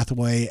Berkshire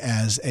Hathaway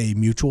as a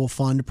mutual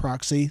fund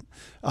proxy,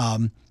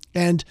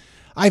 and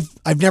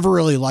I've never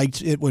really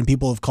liked it when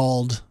people have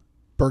called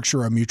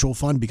Berkshire a mutual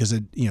fund because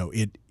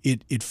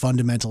it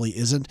fundamentally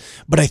isn't.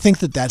 But I think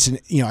that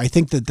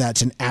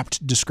that's an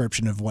apt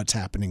description of what's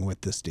happening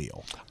with this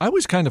deal. I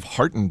was kind of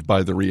heartened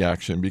by the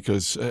reaction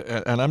because,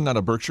 and I'm not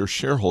a Berkshire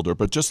shareholder,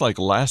 but just like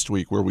last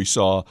week where we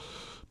saw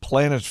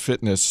Planet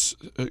Fitness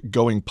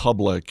going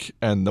public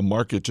and the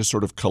market just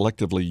sort of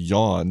collectively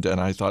yawned,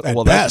 and I thought,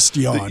 yawned.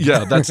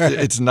 Yeah,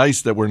 it's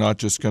nice that we're not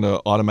just going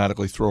to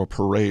automatically throw a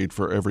parade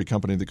for every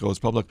company that goes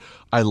public.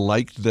 I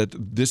liked that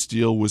this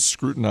deal was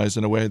scrutinized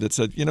in a way that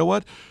said, you know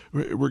what,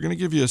 we're going to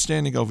give you a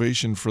standing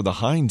ovation for the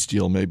Heinz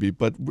deal maybe,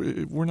 but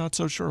we're not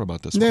so sure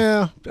about this one.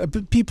 Yeah,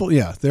 but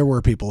there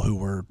were people who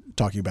were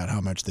talking about how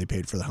much they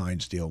paid for the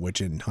Heinz deal,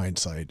 which in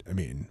hindsight,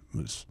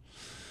 was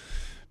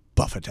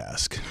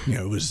Buffett-esque.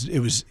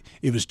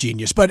 It was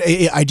genius. But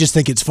I just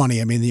think it's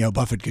funny.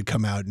 Buffett could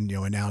come out and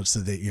announce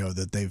that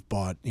that they've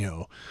bought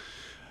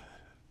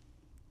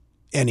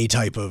any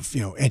type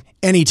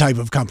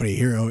of company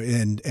here,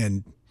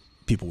 and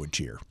people would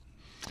cheer.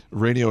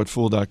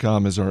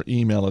 Radio@fool.com is our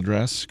email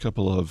address. A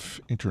couple of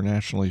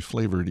internationally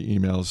flavored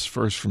emails.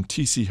 First from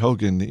T.C.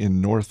 Hogan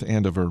in North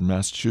Andover,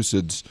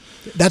 Massachusetts.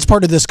 That's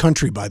part of this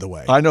country, by the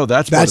way. I know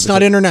that's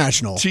not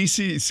international.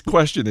 T.C.'s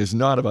question is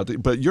not about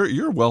but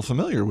you're well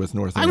familiar with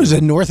North Andover. I was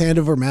in North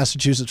Andover,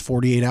 Massachusetts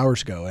 48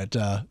 hours ago at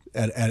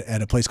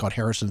a place called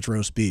Harrison's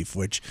Roast Beef,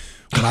 which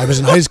when I was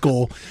in high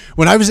school,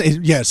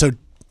 so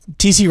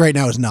TC right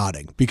now is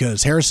nodding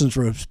because Harrison's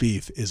Roast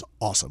Beef is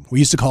awesome. We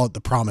used to call it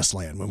the Promised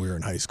Land when we were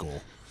in high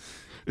school.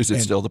 Is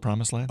it still the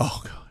Promised Land?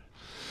 Oh, God.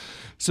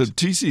 So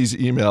TC's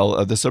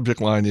email, the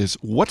subject line is,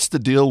 what's the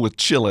deal with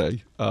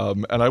Chile?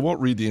 And I won't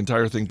read the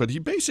entire thing, but he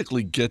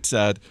basically gets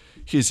at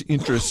his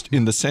interest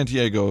in the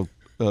Santiago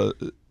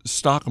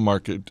stock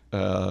market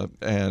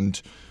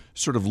and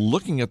sort of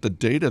looking at the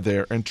data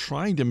there and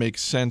trying to make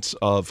sense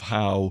of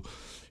how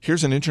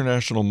here's an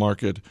international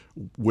market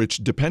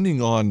which,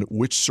 depending on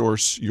which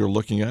source you're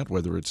looking at,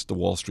 whether it's the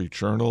Wall Street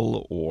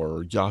Journal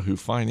or Yahoo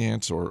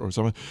Finance or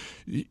something,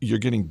 you're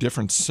getting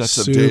different sets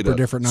of data. Super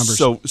different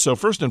numbers. So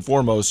first and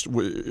foremost,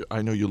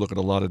 I know you look at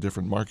a lot of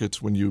different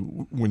markets. When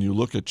you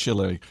look at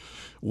Chile,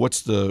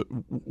 what's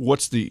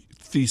the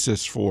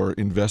thesis for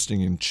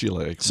investing in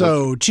Chile?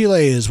 So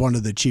Chile is one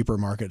of the cheaper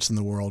markets in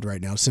the world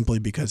right now, simply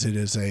because it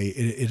is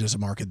a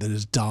market that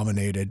is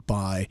dominated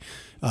by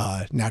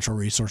natural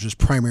resources,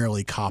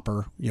 primarily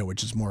copper,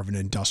 which is more of an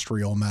industrial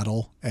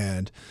metal,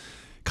 and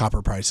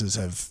copper prices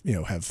have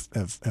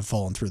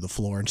fallen through the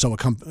floor. And so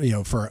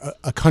for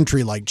a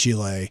country like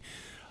Chile,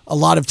 a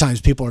lot of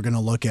times people are going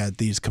to look at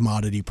these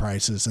commodity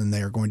prices and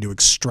they are going to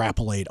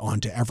extrapolate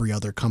onto every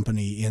other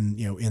company in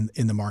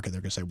the market.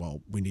 They're going to say,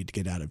 well, we need to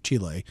get out of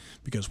Chile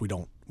because we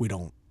don't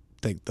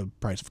think the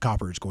price of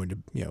copper is going to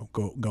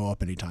go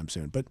up anytime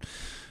soon. But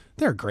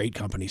There are great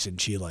companies in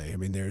Chile. I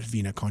mean, there's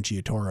Vina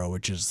Conciliatoro,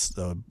 which is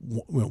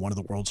one of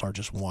the world's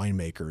largest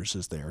winemakers,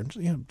 is there.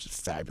 It's a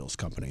fabulous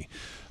company.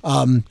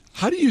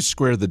 How do you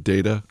square the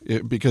data?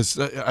 Because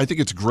I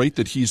think it's great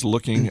that he's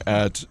looking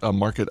at a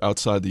market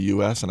outside the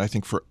U.S., and I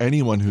think for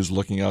anyone who's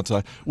looking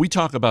outside, we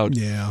talk about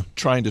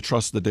trying to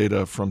trust the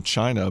data from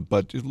China,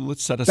 but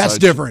let's set aside. That's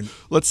different.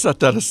 Let's set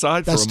that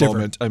aside for a different.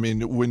 moment. I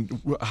mean,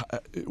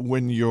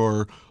 when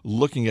you're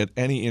looking at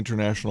any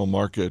international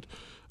market,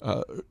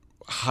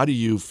 how do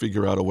you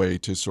figure out a way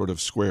to sort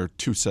of square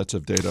two sets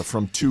of data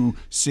from two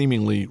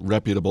seemingly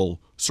reputable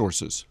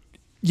sources?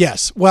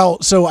 Yes.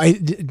 Well, so I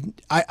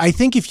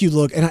think if you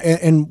look,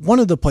 and one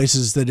of the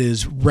places that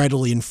is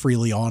readily and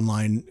freely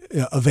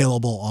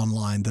available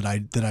online that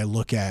I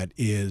look at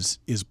is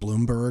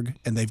Bloomberg,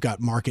 and they've got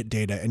market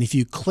data. And if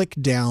you click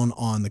down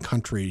on the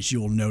countries,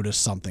 you will notice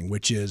something,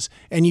 which is,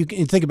 and you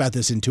can think about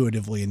this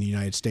intuitively in the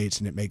United States,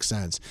 and it makes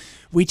sense.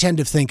 We tend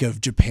to think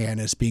of Japan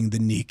as being the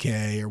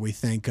Nikkei, or we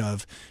think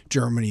of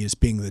Germany as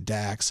being the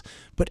DAX,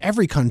 but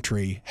every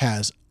country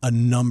has a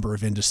number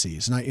of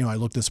indices. And I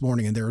looked this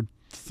morning, and there are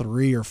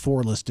 3 or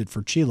 4 listed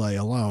for Chile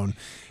alone.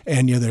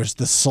 And there's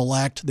the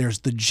select, there's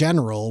the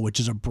general, which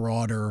is a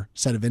broader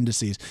set of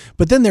indices.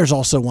 But then there's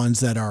also ones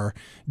that are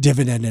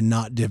dividend and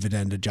not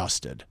dividend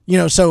adjusted.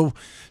 So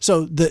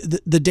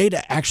the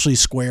data actually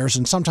squares,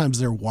 and sometimes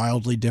they're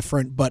wildly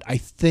different. But I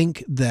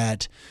think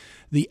that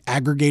the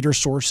aggregator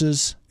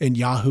sources, and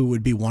Yahoo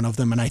would be one of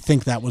them, and I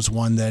think that was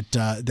one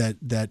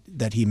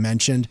that he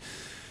mentioned,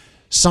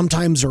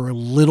 sometimes are a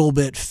little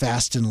bit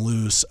fast and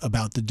loose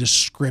about the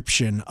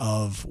description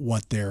of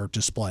what they're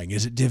displaying.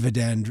 Is it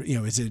dividend?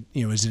 Is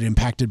it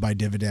impacted by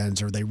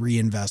dividends? Are they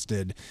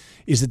reinvested?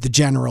 Is it the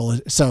general?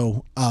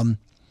 So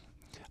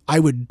I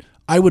would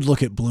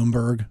look at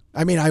Bloomberg.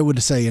 I mean, I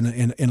would say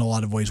in a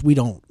lot of ways we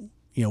don't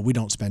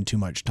spend too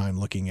much time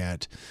looking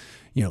at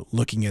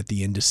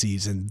the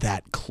indices in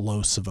that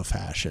close of a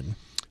fashion.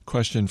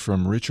 Question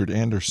from Richard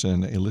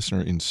Anderson, a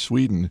listener in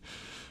Sweden,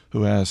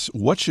 who asks,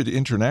 what should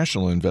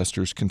international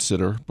investors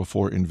consider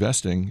before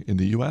investing in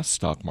the U.S.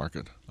 stock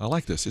market? I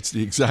like this. It's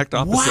the exact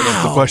opposite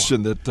of the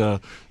question that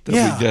we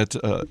get.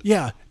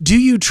 Do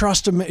you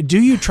trust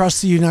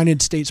the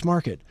United States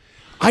market?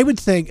 I would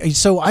think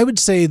so. I would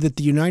say that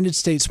the United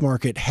States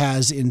market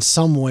has, in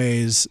some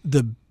ways,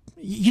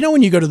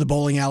 when you go to the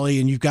bowling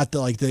alley and you've got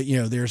they're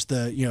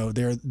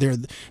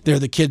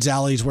the kids'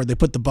 alleys where they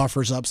put the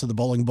buffers up so the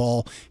bowling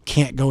ball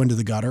can't go into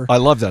the gutter. I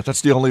love that.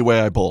 That's the only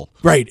way I bowl.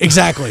 Right.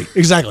 Exactly.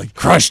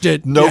 Crushed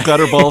it. No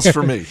gutter balls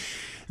for me.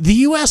 The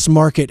U.S.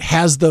 market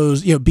has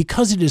those,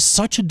 because it is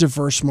such a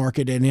diverse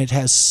market and it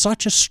has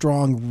such a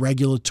strong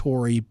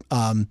regulatory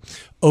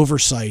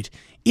oversight.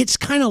 It's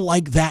kind of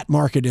like that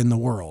market in the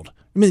world.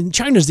 I mean,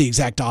 China's the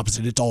exact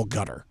opposite. It's all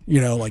gutter,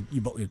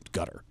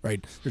 gutter,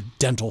 right? There's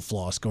dental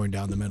floss going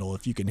down the middle.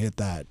 If you can hit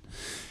that,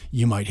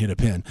 you might hit a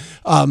pin.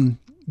 The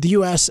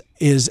U.S.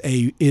 is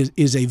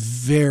a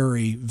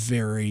very,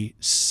 very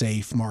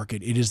safe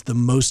market. It is the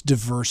most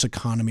diverse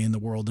economy in the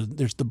world.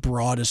 There's the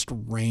broadest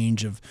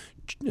range of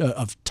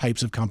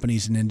types of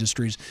companies and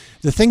industries.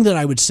 The thing that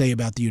I would say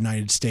about the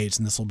United States,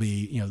 and this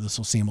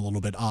will seem a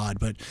little bit odd,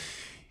 but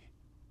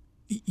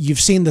you've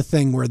seen the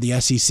thing where the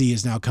SEC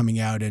is now coming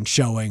out and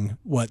showing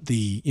what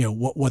the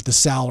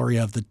salary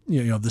of the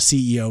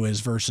CEO is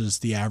versus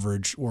the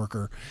average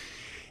worker.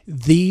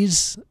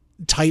 These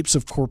types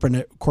of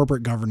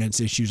corporate governance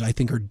issues, I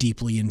think, are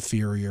deeply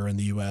inferior in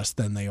the U.S.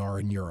 than they are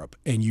in Europe,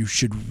 and you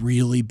should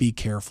really be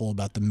careful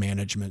about the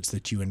managements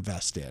that you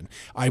invest in.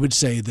 I would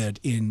say that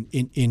in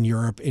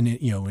Europe,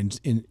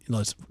 in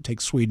let's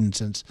take Sweden,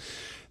 since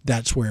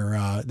that's where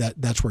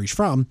he's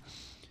from.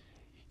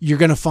 You're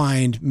going to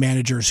find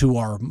managers who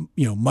are,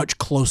 much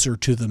closer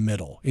to the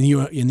middle. In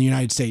the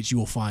United States, you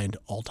will find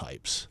all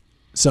types.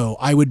 So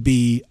I would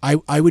be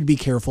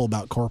careful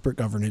about corporate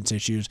governance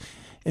issues,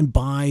 and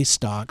buy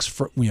stocks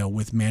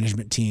with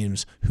management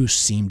teams who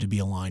seem to be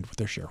aligned with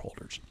their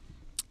shareholders.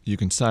 You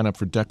can sign up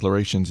for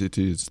Declarations. It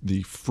is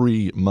the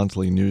free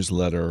monthly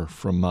newsletter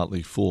from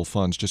Motley Fool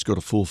Funds. Just go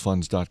to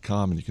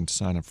foolfunds.com and you can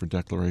sign up for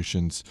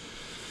Declarations.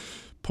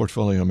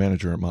 Portfolio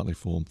manager at Motley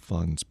Fool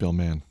Funds, Bill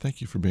Mann.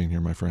 Thank you for being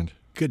here, my friend.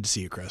 Good to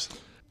see you, Chris.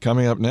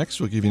 Coming up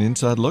next, we'll give you an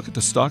inside look at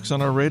the stocks on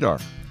our radar.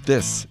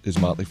 This is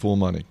Motley Fool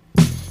Money.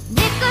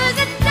 Nickels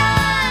and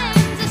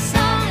dimes, a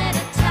song at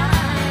a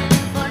time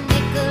for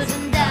nickels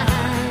and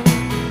dimes.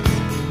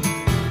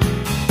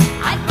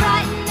 I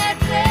brighten their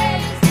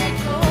days, they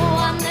go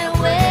on their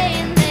way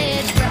and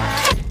they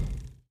try.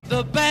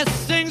 The best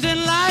things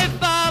in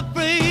life are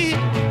free.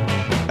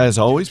 As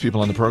always,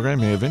 people on the program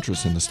may have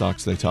interest in the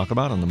stocks they talk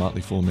about, and the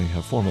Motley Fool may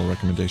have formal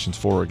recommendations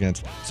for or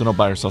against, so don't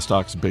buy or sell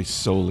stocks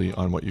based solely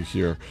on what you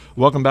hear.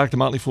 Welcome back to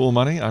Motley Fool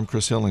Money. I'm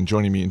Chris Hill, and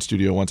joining me in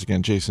studio once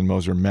again, Jason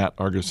Moser, Matt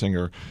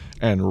Argersinger,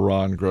 and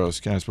Ron Gross.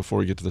 Guys, before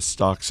we get to the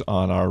stocks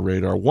on our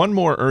radar, one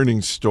more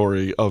earnings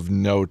story of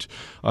note.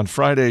 On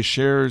Friday,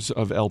 shares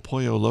of El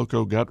Pollo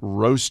Loco got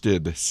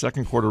roasted.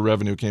 Second quarter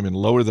revenue came in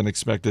lower than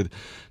expected.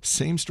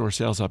 Same-store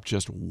sales up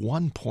just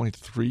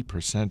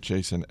 1.3%,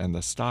 Jason, and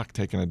the stock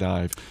taking a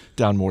dive.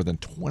 down more than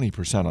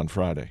 20% on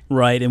Friday.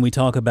 Right, and we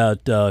talk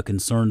about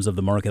concerns of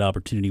the market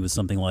opportunity with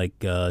something like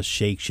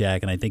Shake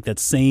Shack, and I think that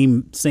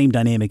same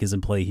dynamic is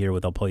in play here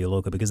with El Pollo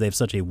Loco because they have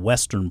such a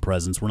Western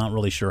presence. We're not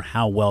really sure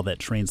how well that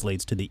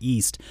translates to the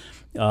East.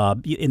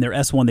 In their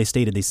S1, they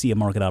stated they see a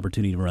market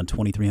opportunity of around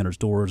 2,300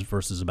 stores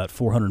versus about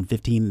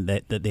 415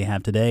 that they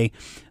have today.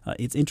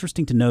 It's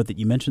interesting to note that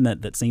you mentioned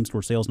that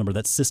same-store sales number,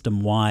 that's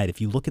system-wide.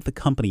 If you look at the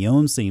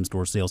company-owned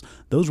same-store sales,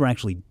 those were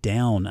actually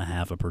down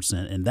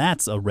 0.5%, and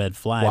that's a red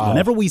flag. Wow.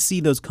 Whenever we see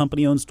those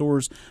company-owned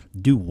stores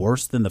do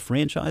worse than the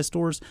franchise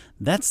stores,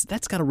 that's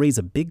got to raise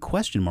a big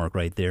question mark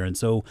right there. And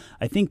so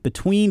I think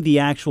between the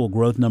actual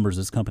growth numbers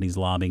this company's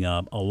lobbing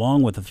up,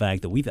 along with the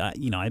fact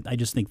that I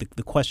just think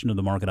the question of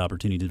the market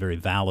opportunity is a very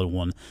valid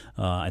one.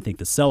 I think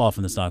the sell-off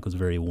in the stock was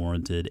very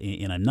warranted,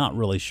 and I'm not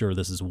really sure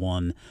this is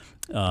one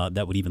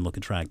that would even look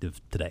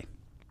attractive today.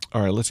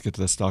 All right, let's get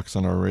to the stocks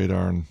on our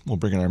radar, and we'll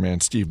bring in our man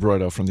Steve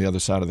Broido from the other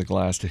side of the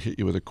glass to hit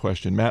you with a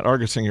question. Matt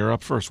Argersinger, you're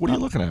up first. What are you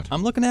looking at?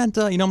 I'm looking at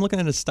I'm looking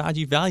at a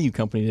stodgy value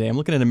company today. I'm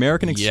looking at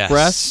American Express.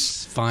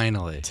 Yes,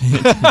 finally.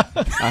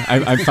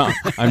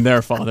 I'm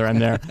there, Father. I'm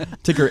there.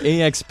 Ticker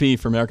AXP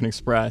for American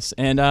Express,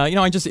 and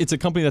it's a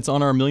company that's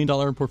on our $1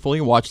 million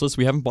portfolio watch list.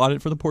 We haven't bought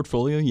it for the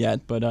portfolio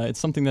yet, but it's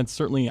something that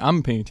certainly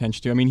I'm paying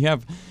attention to. I mean,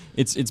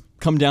 it's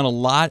come down a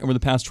lot over the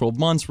past 12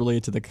 months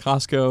related to the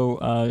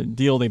Costco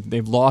deal.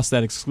 They've lost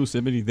that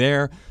exclusivity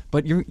there,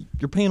 but you're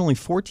paying only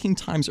 14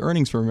 times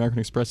earnings for American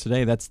Express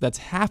today. That's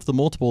half the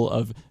multiple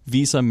of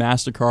Visa,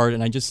 MasterCard,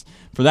 and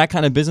for that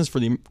kind of business,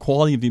 for the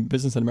quality of the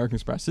business that American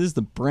Express is,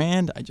 the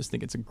brand, I just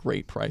think it's a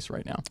great price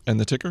right now. And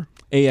the ticker?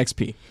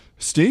 AXP.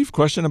 Steve,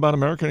 question about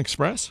American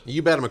Express?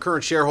 You bet. I'm a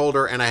current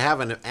shareholder, and I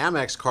have an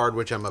Amex card,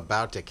 which I'm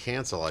about to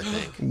cancel, I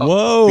think.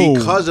 Whoa.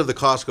 Because of the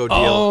Costco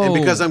deal, and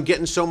because I'm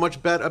getting so much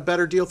a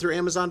better deal through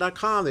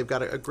Amazon.com. They've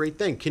got a great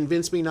thing.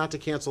 Convince me not to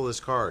cancel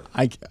this card.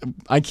 I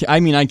can't. I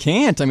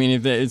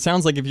mean, it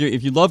sounds like if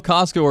you love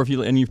Costco or if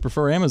you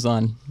prefer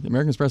Amazon,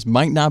 American Express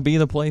might not be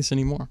the place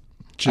anymore.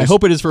 I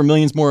hope it is for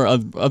millions more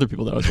of other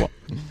people, though, as well.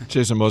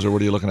 Jason Moser,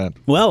 what are you looking at?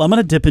 Well, I'm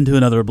going to dip into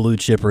another blue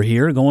chipper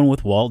here, going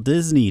with Walt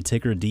Disney,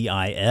 ticker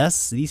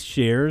DIS. These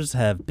shares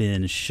have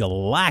been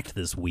shellacked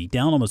this week,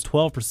 down almost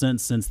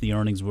 12% since the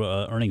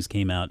earnings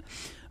came out.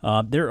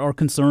 There are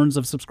concerns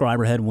of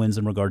subscriber headwinds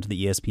in regard to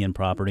the ESPN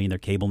property and their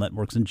cable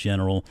networks in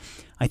general.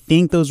 I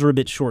think those are a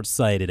bit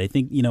short-sighted. I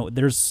think,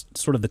 there's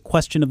sort of the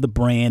question of the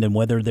brand and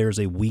whether there's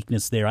a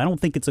weakness there. I don't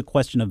think it's a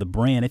question of the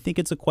brand. I think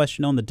it's a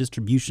question on the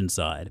distribution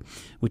side,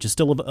 which is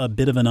still a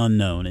bit of an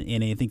unknown.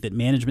 And I think that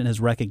management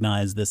has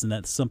recognized this, and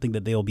that's something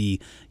that they'll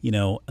be,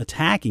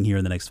 attacking here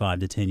in the next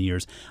 5 to 10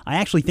 years. I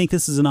actually think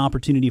this is an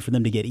opportunity for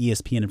them to get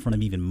ESPN in front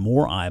of even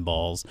more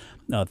eyeballs,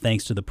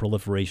 thanks to the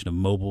proliferation of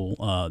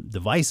mobile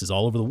devices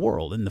all over the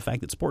world and the fact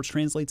that sports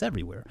translates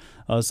everywhere.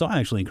 So I'm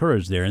actually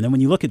encouraged there. And then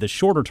when you look at the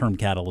shorter-term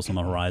catalysts on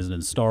the horizon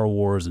and Star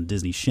Wars and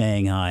Disney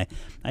Shanghai,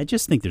 I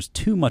just think there's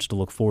too much to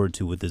look forward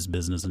to with this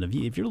business. And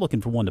if you're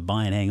looking for one to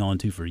buy and hang on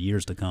to for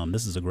years to come,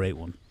 this is a great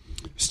one.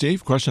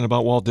 Steve, question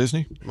about Walt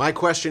Disney? My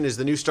question is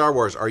the new Star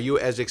Wars. Are you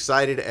as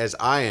excited as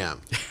I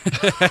am?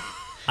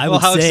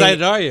 How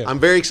excited are you? I'm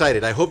very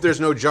excited. I hope there's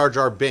no Jar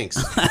Jar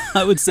Binks.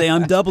 I would say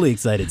I'm doubly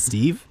excited,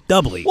 Steve.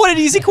 Doubly. What an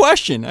easy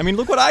question. I mean,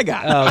 look what I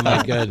got. Oh,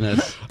 my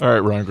goodness. All right,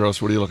 Ron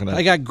Gross, what are you looking at?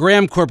 I got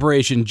Graham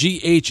Corporation,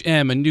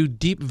 GHM, a new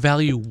deep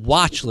value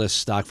watch list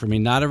stock for me,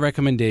 not a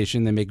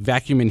recommendation. They make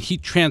vacuum and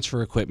heat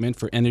transfer equipment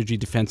for energy,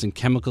 defense, and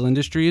chemical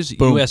industries.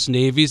 Boom. U.S.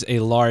 Navy's a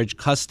large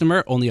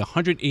customer, only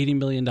 $180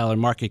 million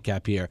market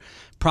cap here.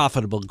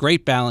 Profitable,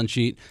 great balance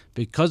sheet.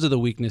 Because of the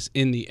weakness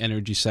in the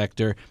energy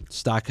sector,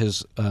 stock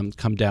has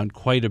come down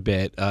quite a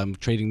bit,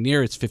 trading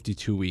near its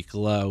 52-week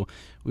low.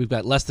 We've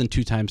got less than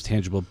 2 times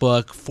tangible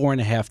book,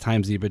 4.5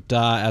 times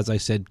EBITDA. As I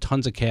said,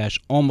 tons of cash,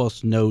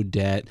 almost no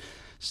debt.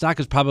 Stock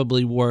is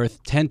probably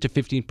worth 10 to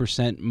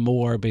 15%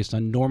 more based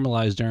on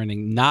normalized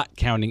earning, not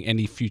counting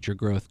any future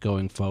growth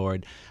going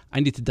forward. I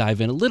need to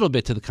dive in a little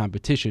bit to the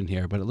competition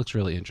here, but it looks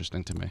really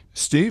interesting to me.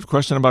 Steve,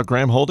 question about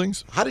Graham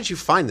Holdings? How did you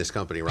find this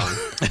company, Ron?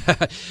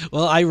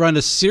 Well, I run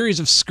a series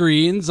of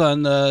screens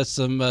on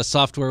some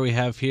software we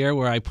have here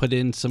where I put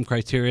in some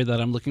criteria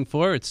that I'm looking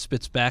for. It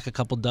spits back a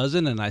couple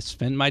dozen, and I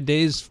spend my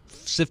days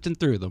sifting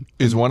through them.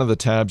 Is one of the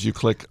tabs you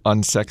click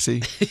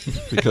unsexy?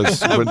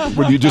 Because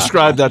when you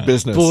describe that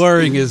business.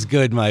 Boring is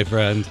good, my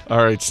friend.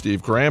 All right,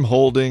 Steve. Graham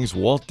Holdings,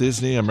 Walt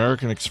Disney,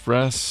 American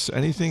Express.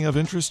 Anything of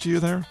interest to you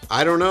there?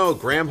 I don't know.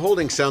 Graham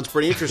Holdings sounds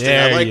pretty interesting.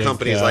 There I like you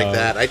companies go. like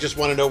that. I just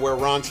want to know where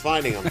Ron's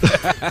finding them.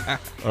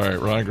 All right,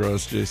 Ron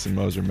Gross, Jason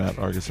Moser, Matt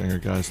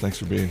Argersinger. Guys, thanks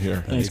for being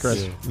here. Thanks,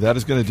 Chris. That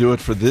is going to do it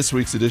for this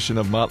week's edition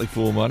of Motley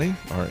Fool Money.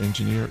 Our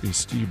engineer is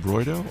Steve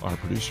Broido. Our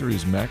producer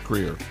is Matt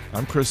Greer.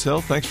 I'm Chris Hill.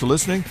 Thanks for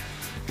listening.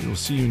 We will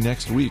see you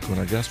next week when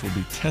our guest will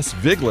be Tess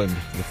Vigeland,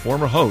 the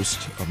former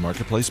host of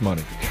Marketplace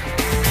Money.